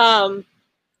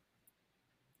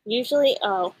 Usually,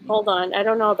 hold on. I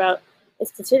don't know about,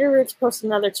 it's considered rude to post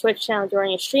another Twitch channel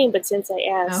during a stream, but since I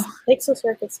asked, Pixel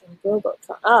Circus and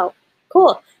Robotron. Oh,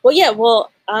 cool. Well, yeah,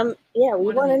 yeah,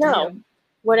 we want to know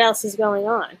what else is going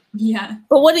on. Yeah.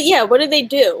 But what do they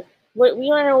do? We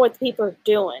want to know what people are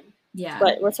doing. Yeah.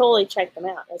 But we'll totally check them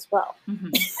out as well.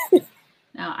 Mm-hmm.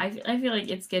 No, I feel like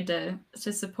it's good to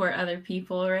support other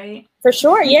people, right? For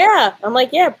sure, yeah. I'm like,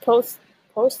 yeah, post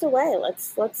away.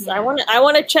 Let's. Yeah. I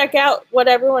want to check out what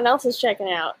everyone else is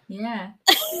checking out. Yeah.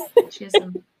 She has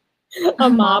a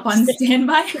mop on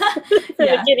standby for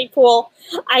the kiddie pool.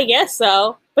 I guess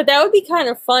so. But that would be kind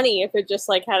of funny if it just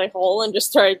like had a hole and just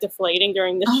started deflating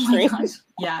during the stream. My gosh.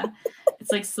 Yeah.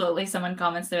 It's like slowly someone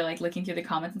comments, they're like looking through the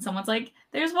comments and someone's like,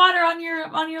 there's water on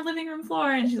your living room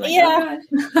floor, and she's like, yeah,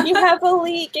 oh God. You have a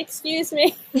leak, excuse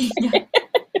me. Yeah.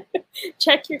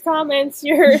 Check your comments,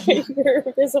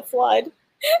 there's a flood.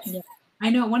 Yeah. I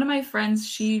know one of my friends,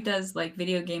 she does like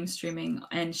video game streaming,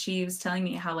 and she was telling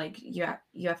me how like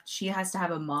she has to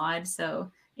have a mod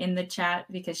so in the chat,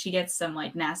 because she gets some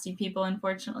like nasty people,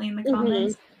 unfortunately, in the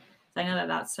comments. So I know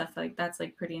that stuff like that's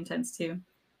like pretty intense too.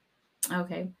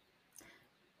 Okay.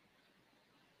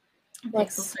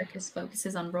 Pixel Circus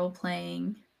focuses on role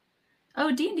playing.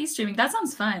 Oh, D&D streaming. That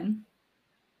sounds fun.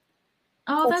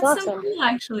 Oh, that's awesome. So cool,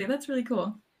 actually. That's really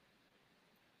cool.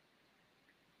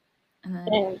 And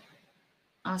then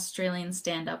Australian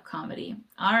stand-up comedy.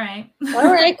 All right.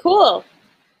 All right, cool.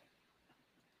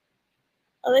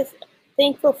 I'm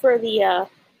thankful for the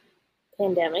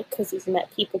pandemic, because you've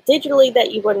met people digitally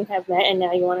that you wouldn't have met, and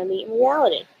now you want to meet in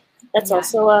reality. That's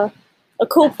also a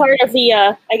cool part of the,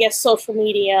 I guess, social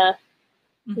media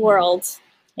world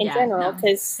in general,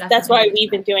 because that's why we've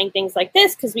been doing things like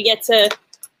this, because we get to,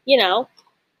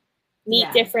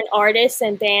 meet different artists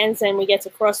and bands, and we get to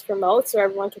cross promote so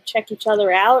everyone can check each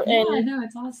other out. Yeah, and I know,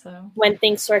 it's awesome. When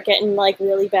things start getting like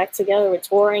really back together with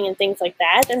touring and things like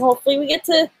that, then hopefully we get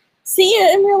to see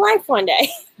it in real life one day.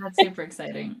 That's super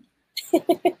exciting. We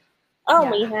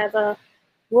have a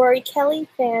Rory Kelly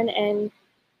fan and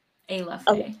Ayla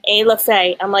Faye. Ayla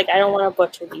Faye. I'm like, I don't want to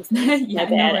butcher these things. Yeah,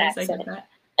 bad no accent. I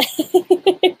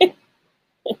get that.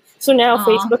 So now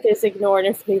Facebook is ignored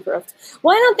in favor of.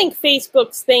 Well, I don't think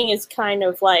Facebook's thing is kind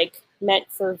of like meant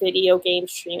for video game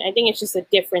stream. I think it's just a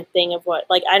different thing of what,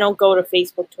 like, I don't go to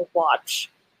Facebook to watch,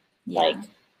 like,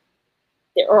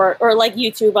 or like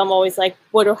YouTube. I'm always like,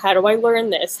 how do I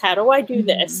learn this? How do I do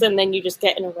this? And then you just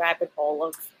get in a rabbit hole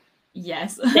of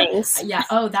things. Yeah.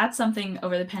 Oh, that's something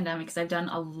over the pandemic, because I've done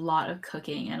a lot of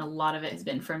cooking, and a lot of it has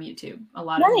been from YouTube. A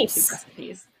lot of YouTube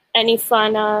recipes. Any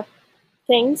fun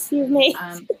things you've made?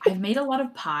 I've made a lot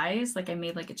of pies. Like I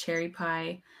made like a cherry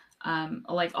pie,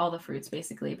 like all the fruits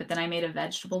basically. But then I made a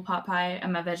vegetable pot pie.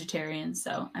 I'm a vegetarian,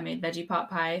 so I made veggie pot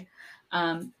pie.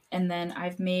 And then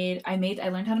I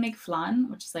learned how to make flan,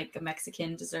 which is like a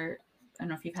Mexican dessert. I don't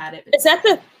know if you've had it. Is that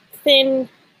the thin?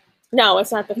 No,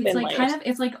 it's not the thin. It's like layers.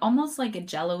 it's like almost like a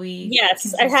jello-y.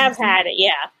 Yes, I have had it.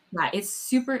 Yeah. Yeah, it's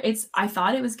super. I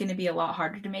thought it was going to be a lot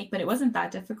harder to make, but it wasn't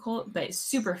that difficult. But it's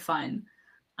super fun.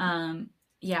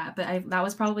 Yeah, but that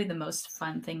was probably the most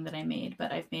fun thing that I made.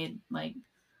 But I've made like,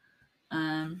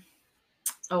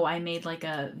 I made like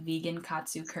a vegan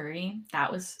katsu curry.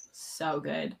 That was so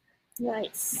good.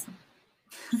 Nice.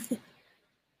 Yeah.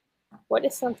 What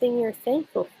is something you're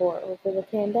thankful for over the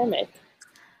pandemic?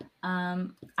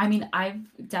 I mean, I've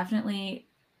definitely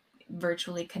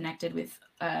virtually connected with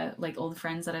like old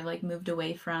friends that I've like moved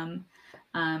away from,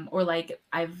 or like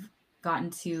I've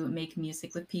gotten to make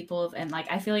music with people, and like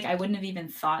I feel like I wouldn't have even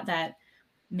thought that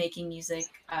making music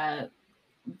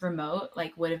remote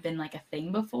like would have been like a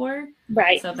thing before.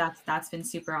 Right. So that's been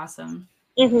super awesome.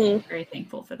 Very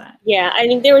thankful for that. Yeah, I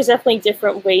think there was definitely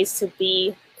different ways to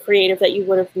be creative that you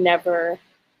would have never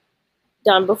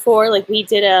done before. Like we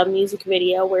did a music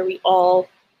video where we all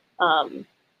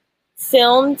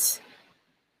filmed.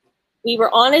 We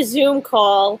were on a Zoom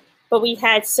call, but we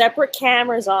had separate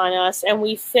cameras on us, and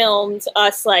we filmed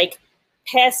us like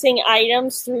passing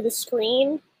items through the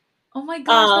screen. Oh my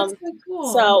gosh, that's so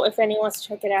cool. So if anyone wants to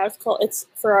check it out, it's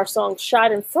for our song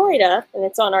Shot in Florida, and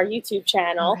it's on our YouTube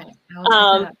channel. Okay, I'll check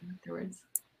that out afterwards.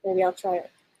 Maybe I'll try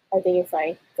it. I think if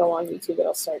I go on YouTube,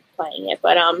 it'll start playing it.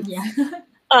 But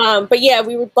But yeah,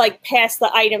 we would like pass the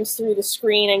items through the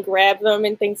screen and grab them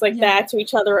and things like that to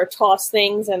each other, or toss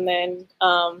things. And then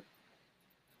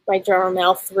my drummer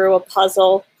Mel threw a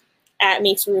puzzle at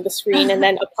me through the screen, and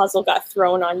then a puzzle got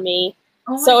thrown on me.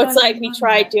 So it's like we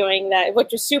tried doing that,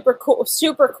 which is super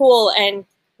cool. And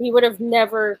we would have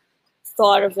never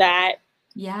thought of that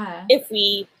if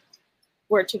we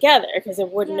were together, because it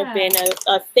wouldn't have been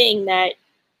a thing that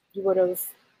you would have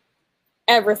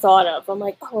ever thought of. I'm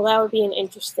like, oh, that would be an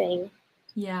interesting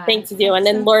thing to do. And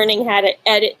then learning how to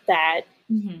edit that,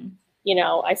 you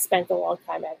know, I spent a long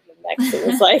time editing that, because it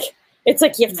was like, it's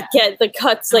like you have to get the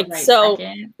cuts like so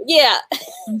second.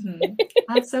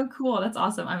 That's so cool. That's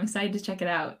awesome. I'm excited to check it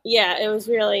out. Yeah, it was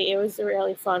a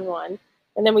really fun one.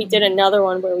 And then we did another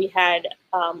one where we had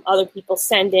other people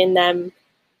send in them,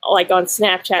 like on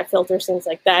Snapchat filters, things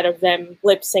like that, of them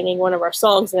lip singing one of our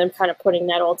songs and then kind of putting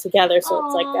that all together. So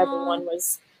it's like everyone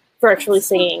was virtually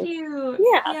singing. Cute.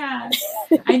 Yeah.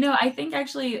 I know. I think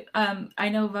actually, I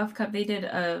know Rough Cup, they did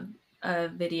a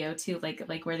video too,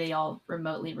 like where they all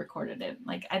remotely recorded it.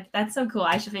 Like that's so cool.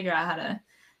 I should figure out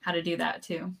how to do that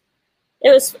too.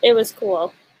 It was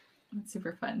cool. It's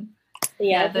super fun.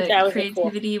 Yeah, the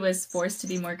creativity was forced to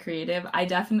be more creative. I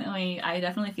definitely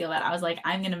feel that. I was like,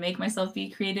 I'm gonna make myself be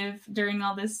creative during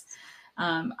all this,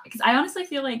 because I honestly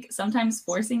feel like sometimes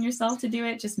forcing yourself to do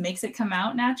it just makes it come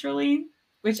out naturally,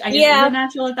 which I guess is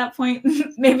natural at that point.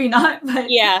 Maybe not, but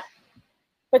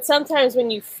but sometimes when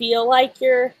you feel like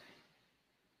you're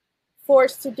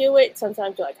forced to do it,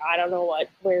 sometimes you're like, I don't know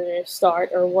where to start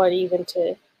or what even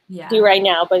to do right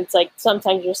now. But it's like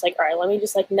sometimes you're just like, all right, let me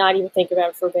just like not even think about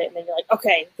it for a bit, and then you're like,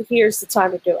 okay, here's the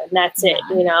time to do it, and that's it.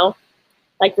 You know,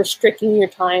 like restricting your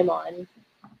time on,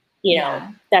 you know,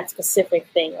 that specific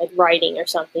thing, like writing or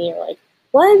something. You're like,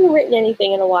 well, I haven't written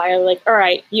anything in a while. Like, all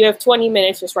right, you have 20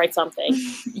 minutes, just write something.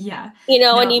 You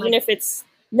know, and even if it's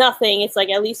nothing, it's like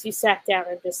at least you sat down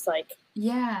and just like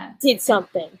did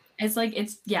something. It's like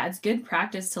it's good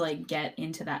practice to like get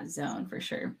into that zone for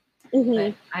sure.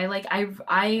 But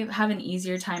I have an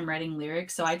easier time writing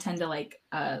lyrics, so I tend to like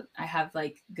I have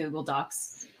like Google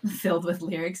Docs filled with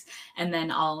lyrics, and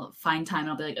then I'll find time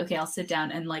and I'll be like, okay, I'll sit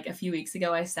down. And like a few weeks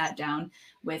ago, I sat down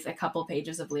with a couple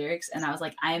pages of lyrics, and I was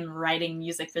like, I am writing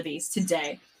music for these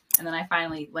today. And then I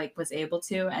finally like was able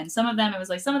to. And some of them, it was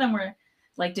like some of them were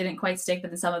like didn't quite stick,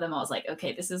 but then some of them I was like, okay,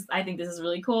 I think this is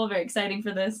really cool, very exciting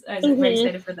for this. I was very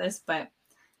excited for this, but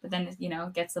then you know,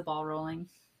 gets the ball rolling.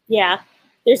 Yeah.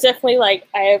 There's definitely like,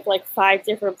 I have like 5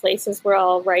 different places where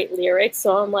I'll write lyrics.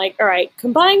 So I'm like, all right,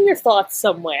 combine your thoughts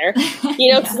somewhere,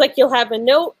 you know, because like you'll have a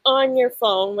note on your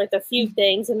phone with a few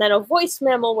things, and then a voice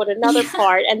memo with another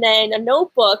part, and then a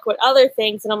notebook with other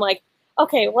things. And I'm like,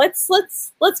 okay, let's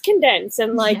condense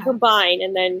and like combine.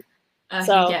 And then,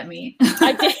 so you get me.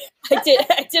 I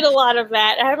did a lot of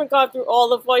that. I haven't gone through all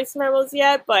the voice memos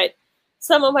yet, but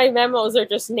some of my memos are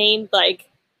just named like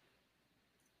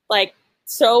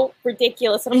so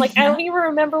ridiculous, and I'm like, I don't even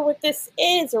remember what this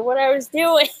is or what I was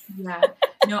doing.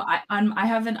 No, I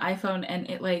have an iPhone, and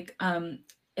it like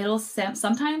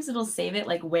sometimes it'll save it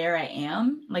like where I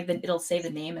am, like it'll say the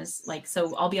name as like,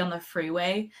 so I'll be on the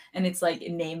freeway and it's like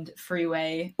named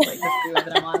Freeway, like the freeway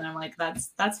that I'm on, and I'm like,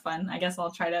 that's fun. I guess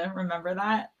I'll try to remember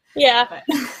that. But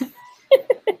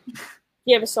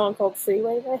You have a song called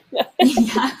Freeway then?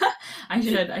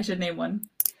 I should name one.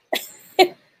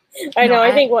 I know.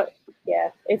 I think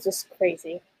it's just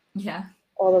crazy. Yeah.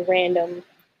 All the random,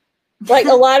 like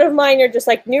a lot of mine are just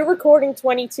like new recording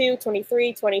 22,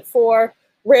 23, 24,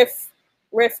 riff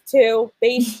 2,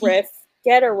 bass riff,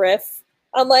 get a riff.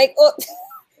 I'm like, oh,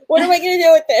 what am I going to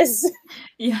do with this?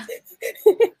 Yeah.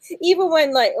 Even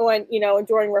when you know,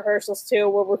 during rehearsals too,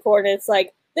 we'll record it. It's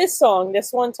like this song,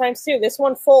 this one times 2, this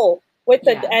one full with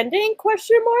the ending ?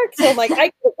 So I'm like,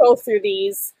 I could go through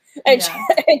these and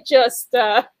just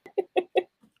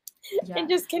and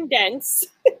just condense.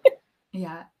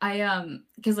 I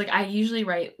because like I usually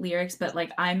write lyrics, but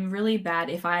like I'm really bad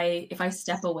if I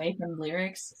step away from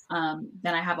lyrics,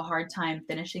 then I have a hard time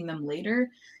finishing them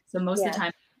later. So most of the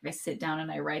time I sit down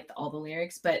and I write all the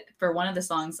lyrics. But for one of the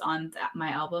songs on my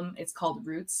album, it's called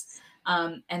Roots.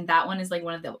 And that one is like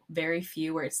one of the very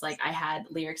few where it's like I had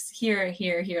lyrics here,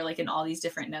 like in all these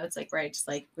different notes, like where I just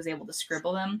like was able to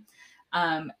scribble them.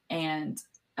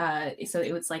 So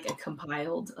it was like a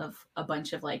compiled of a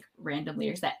bunch of like random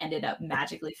lyrics that ended up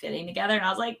magically fitting together. And I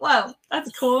was like, whoa,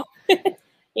 that's cool.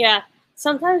 Yeah.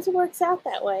 Sometimes it works out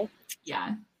that way.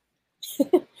 Yeah.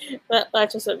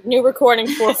 That's just a new recording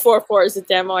 444 is a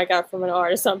demo I got from an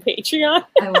artist on Patreon.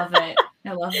 I love it.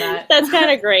 I love that. That's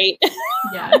kind of great.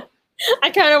 Yeah.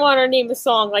 I kind of want to name the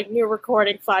song like new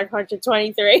recording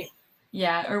 523.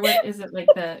 Yeah, or what is it like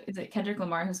is it Kendrick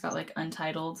Lamar who's got like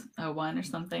Untitled 01 or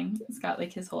something? It's got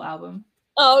like his whole album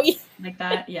Oh, yeah. like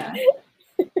that. Yeah.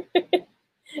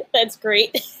 That's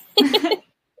great.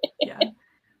 Yeah.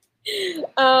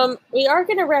 We are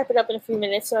going to wrap it up in a few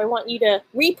minutes, so I want you to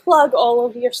replug all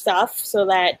of your stuff so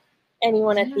that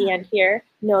anyone at the end here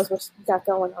knows what you got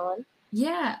going on.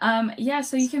 Yeah.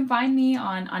 So you can find me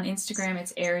on Instagram.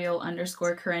 It's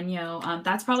Ariel_Carreno.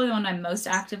 That's probably the one I'm most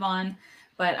active on,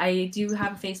 but I do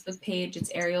have a Facebook page.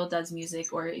 It's Ariel Does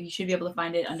Music, or you should be able to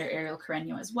find it under Ariel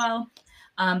Carreno as well.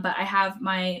 But I have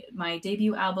my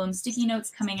debut album, Sticky Notes,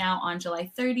 coming out on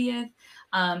July 30th.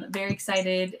 Very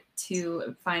excited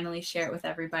to finally share it with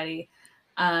everybody.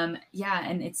 And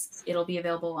it'll be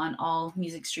available on all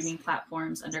music streaming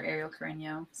platforms under Ariel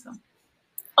Carreno. So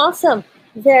awesome.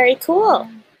 Very cool.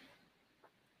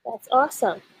 That's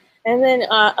awesome. And then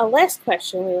a last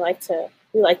question we like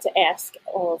to ask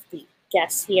all of the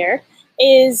guests here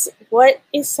is, what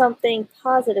is something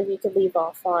positive you could leave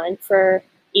off on for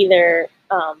either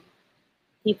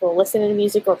people listening to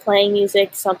music or playing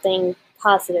music, something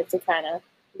positive to kind of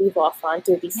leave off on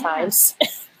through these times?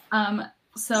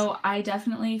 So I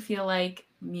definitely feel like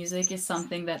music is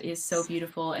something that is so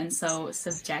beautiful and so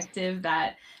subjective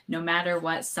that no matter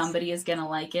what, somebody is gonna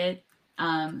like it.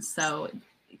 So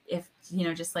if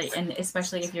just like, and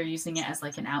especially if you're using it as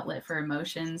like an outlet for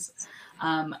emotions,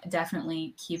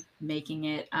 definitely keep making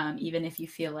it, even if you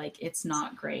feel like it's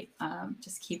not great.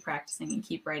 Just keep practicing and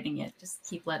keep writing it. Just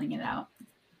keep letting it out.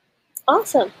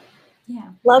 Awesome. Yeah.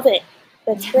 Love it.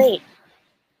 That's great.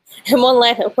 And one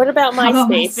last, what about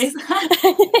MySpace?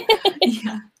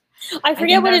 Yeah. I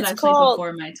forget what it's called.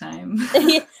 Before my time.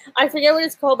 I forget what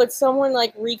it's called, but someone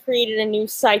like recreated a new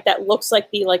site that looks like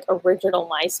the like original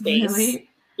MySpace. Really?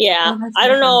 Yeah. Oh, I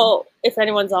don't know if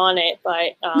anyone's on it,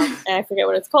 but and I forget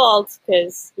what it's called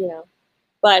because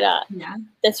but yeah,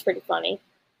 that's pretty funny.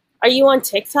 Are you on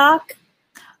TikTok?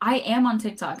 I am on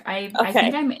TikTok. I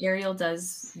think I'm Ariel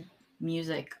Does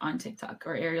Music on TikTok,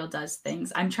 or Ariel Does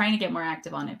Things. I'm trying to get more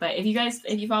active on it, but if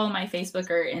you follow my Facebook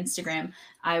or Instagram,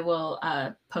 I will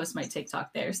post my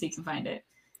TikTok there so you can find it.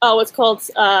 Oh, it's called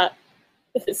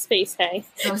Space Hay.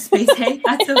 Oh, Space Hay?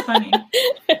 That's so funny.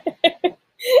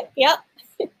 Yep.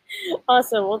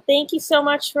 Awesome. Well, thank you so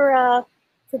much for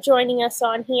joining us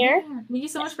on here. Yeah, thank you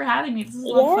so much for having me. This is a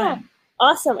lot of fun.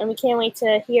 Awesome. And we can't wait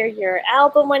to hear your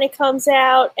album when it comes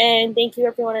out. And thank you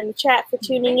everyone in the chat for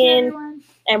tuning in. Everyone.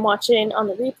 And watching on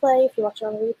the replay. If you're watching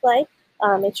on the replay,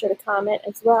 make sure to comment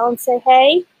as well and say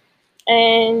hey.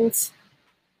 And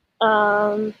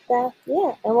and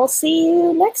we'll see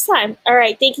you next time. All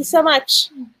right, thank you so much.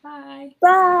 Bye.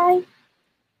 Bye.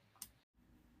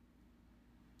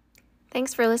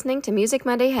 Thanks for listening to Music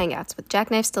Monday Hangouts with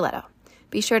Jackknife Stiletto.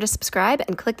 Be sure to subscribe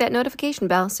and click that notification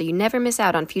bell so you never miss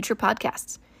out on future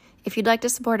podcasts. If you'd like to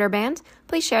support our band,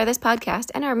 please share this podcast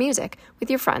and our music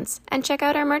with your friends and check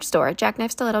out our merch store at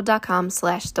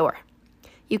jackknifestiletto.com/store.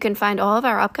 You can find all of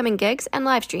our upcoming gigs and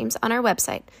live streams on our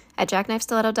website at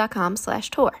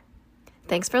jackknifestiletto.com/tour.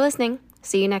 Thanks for listening.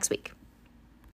 See you next week.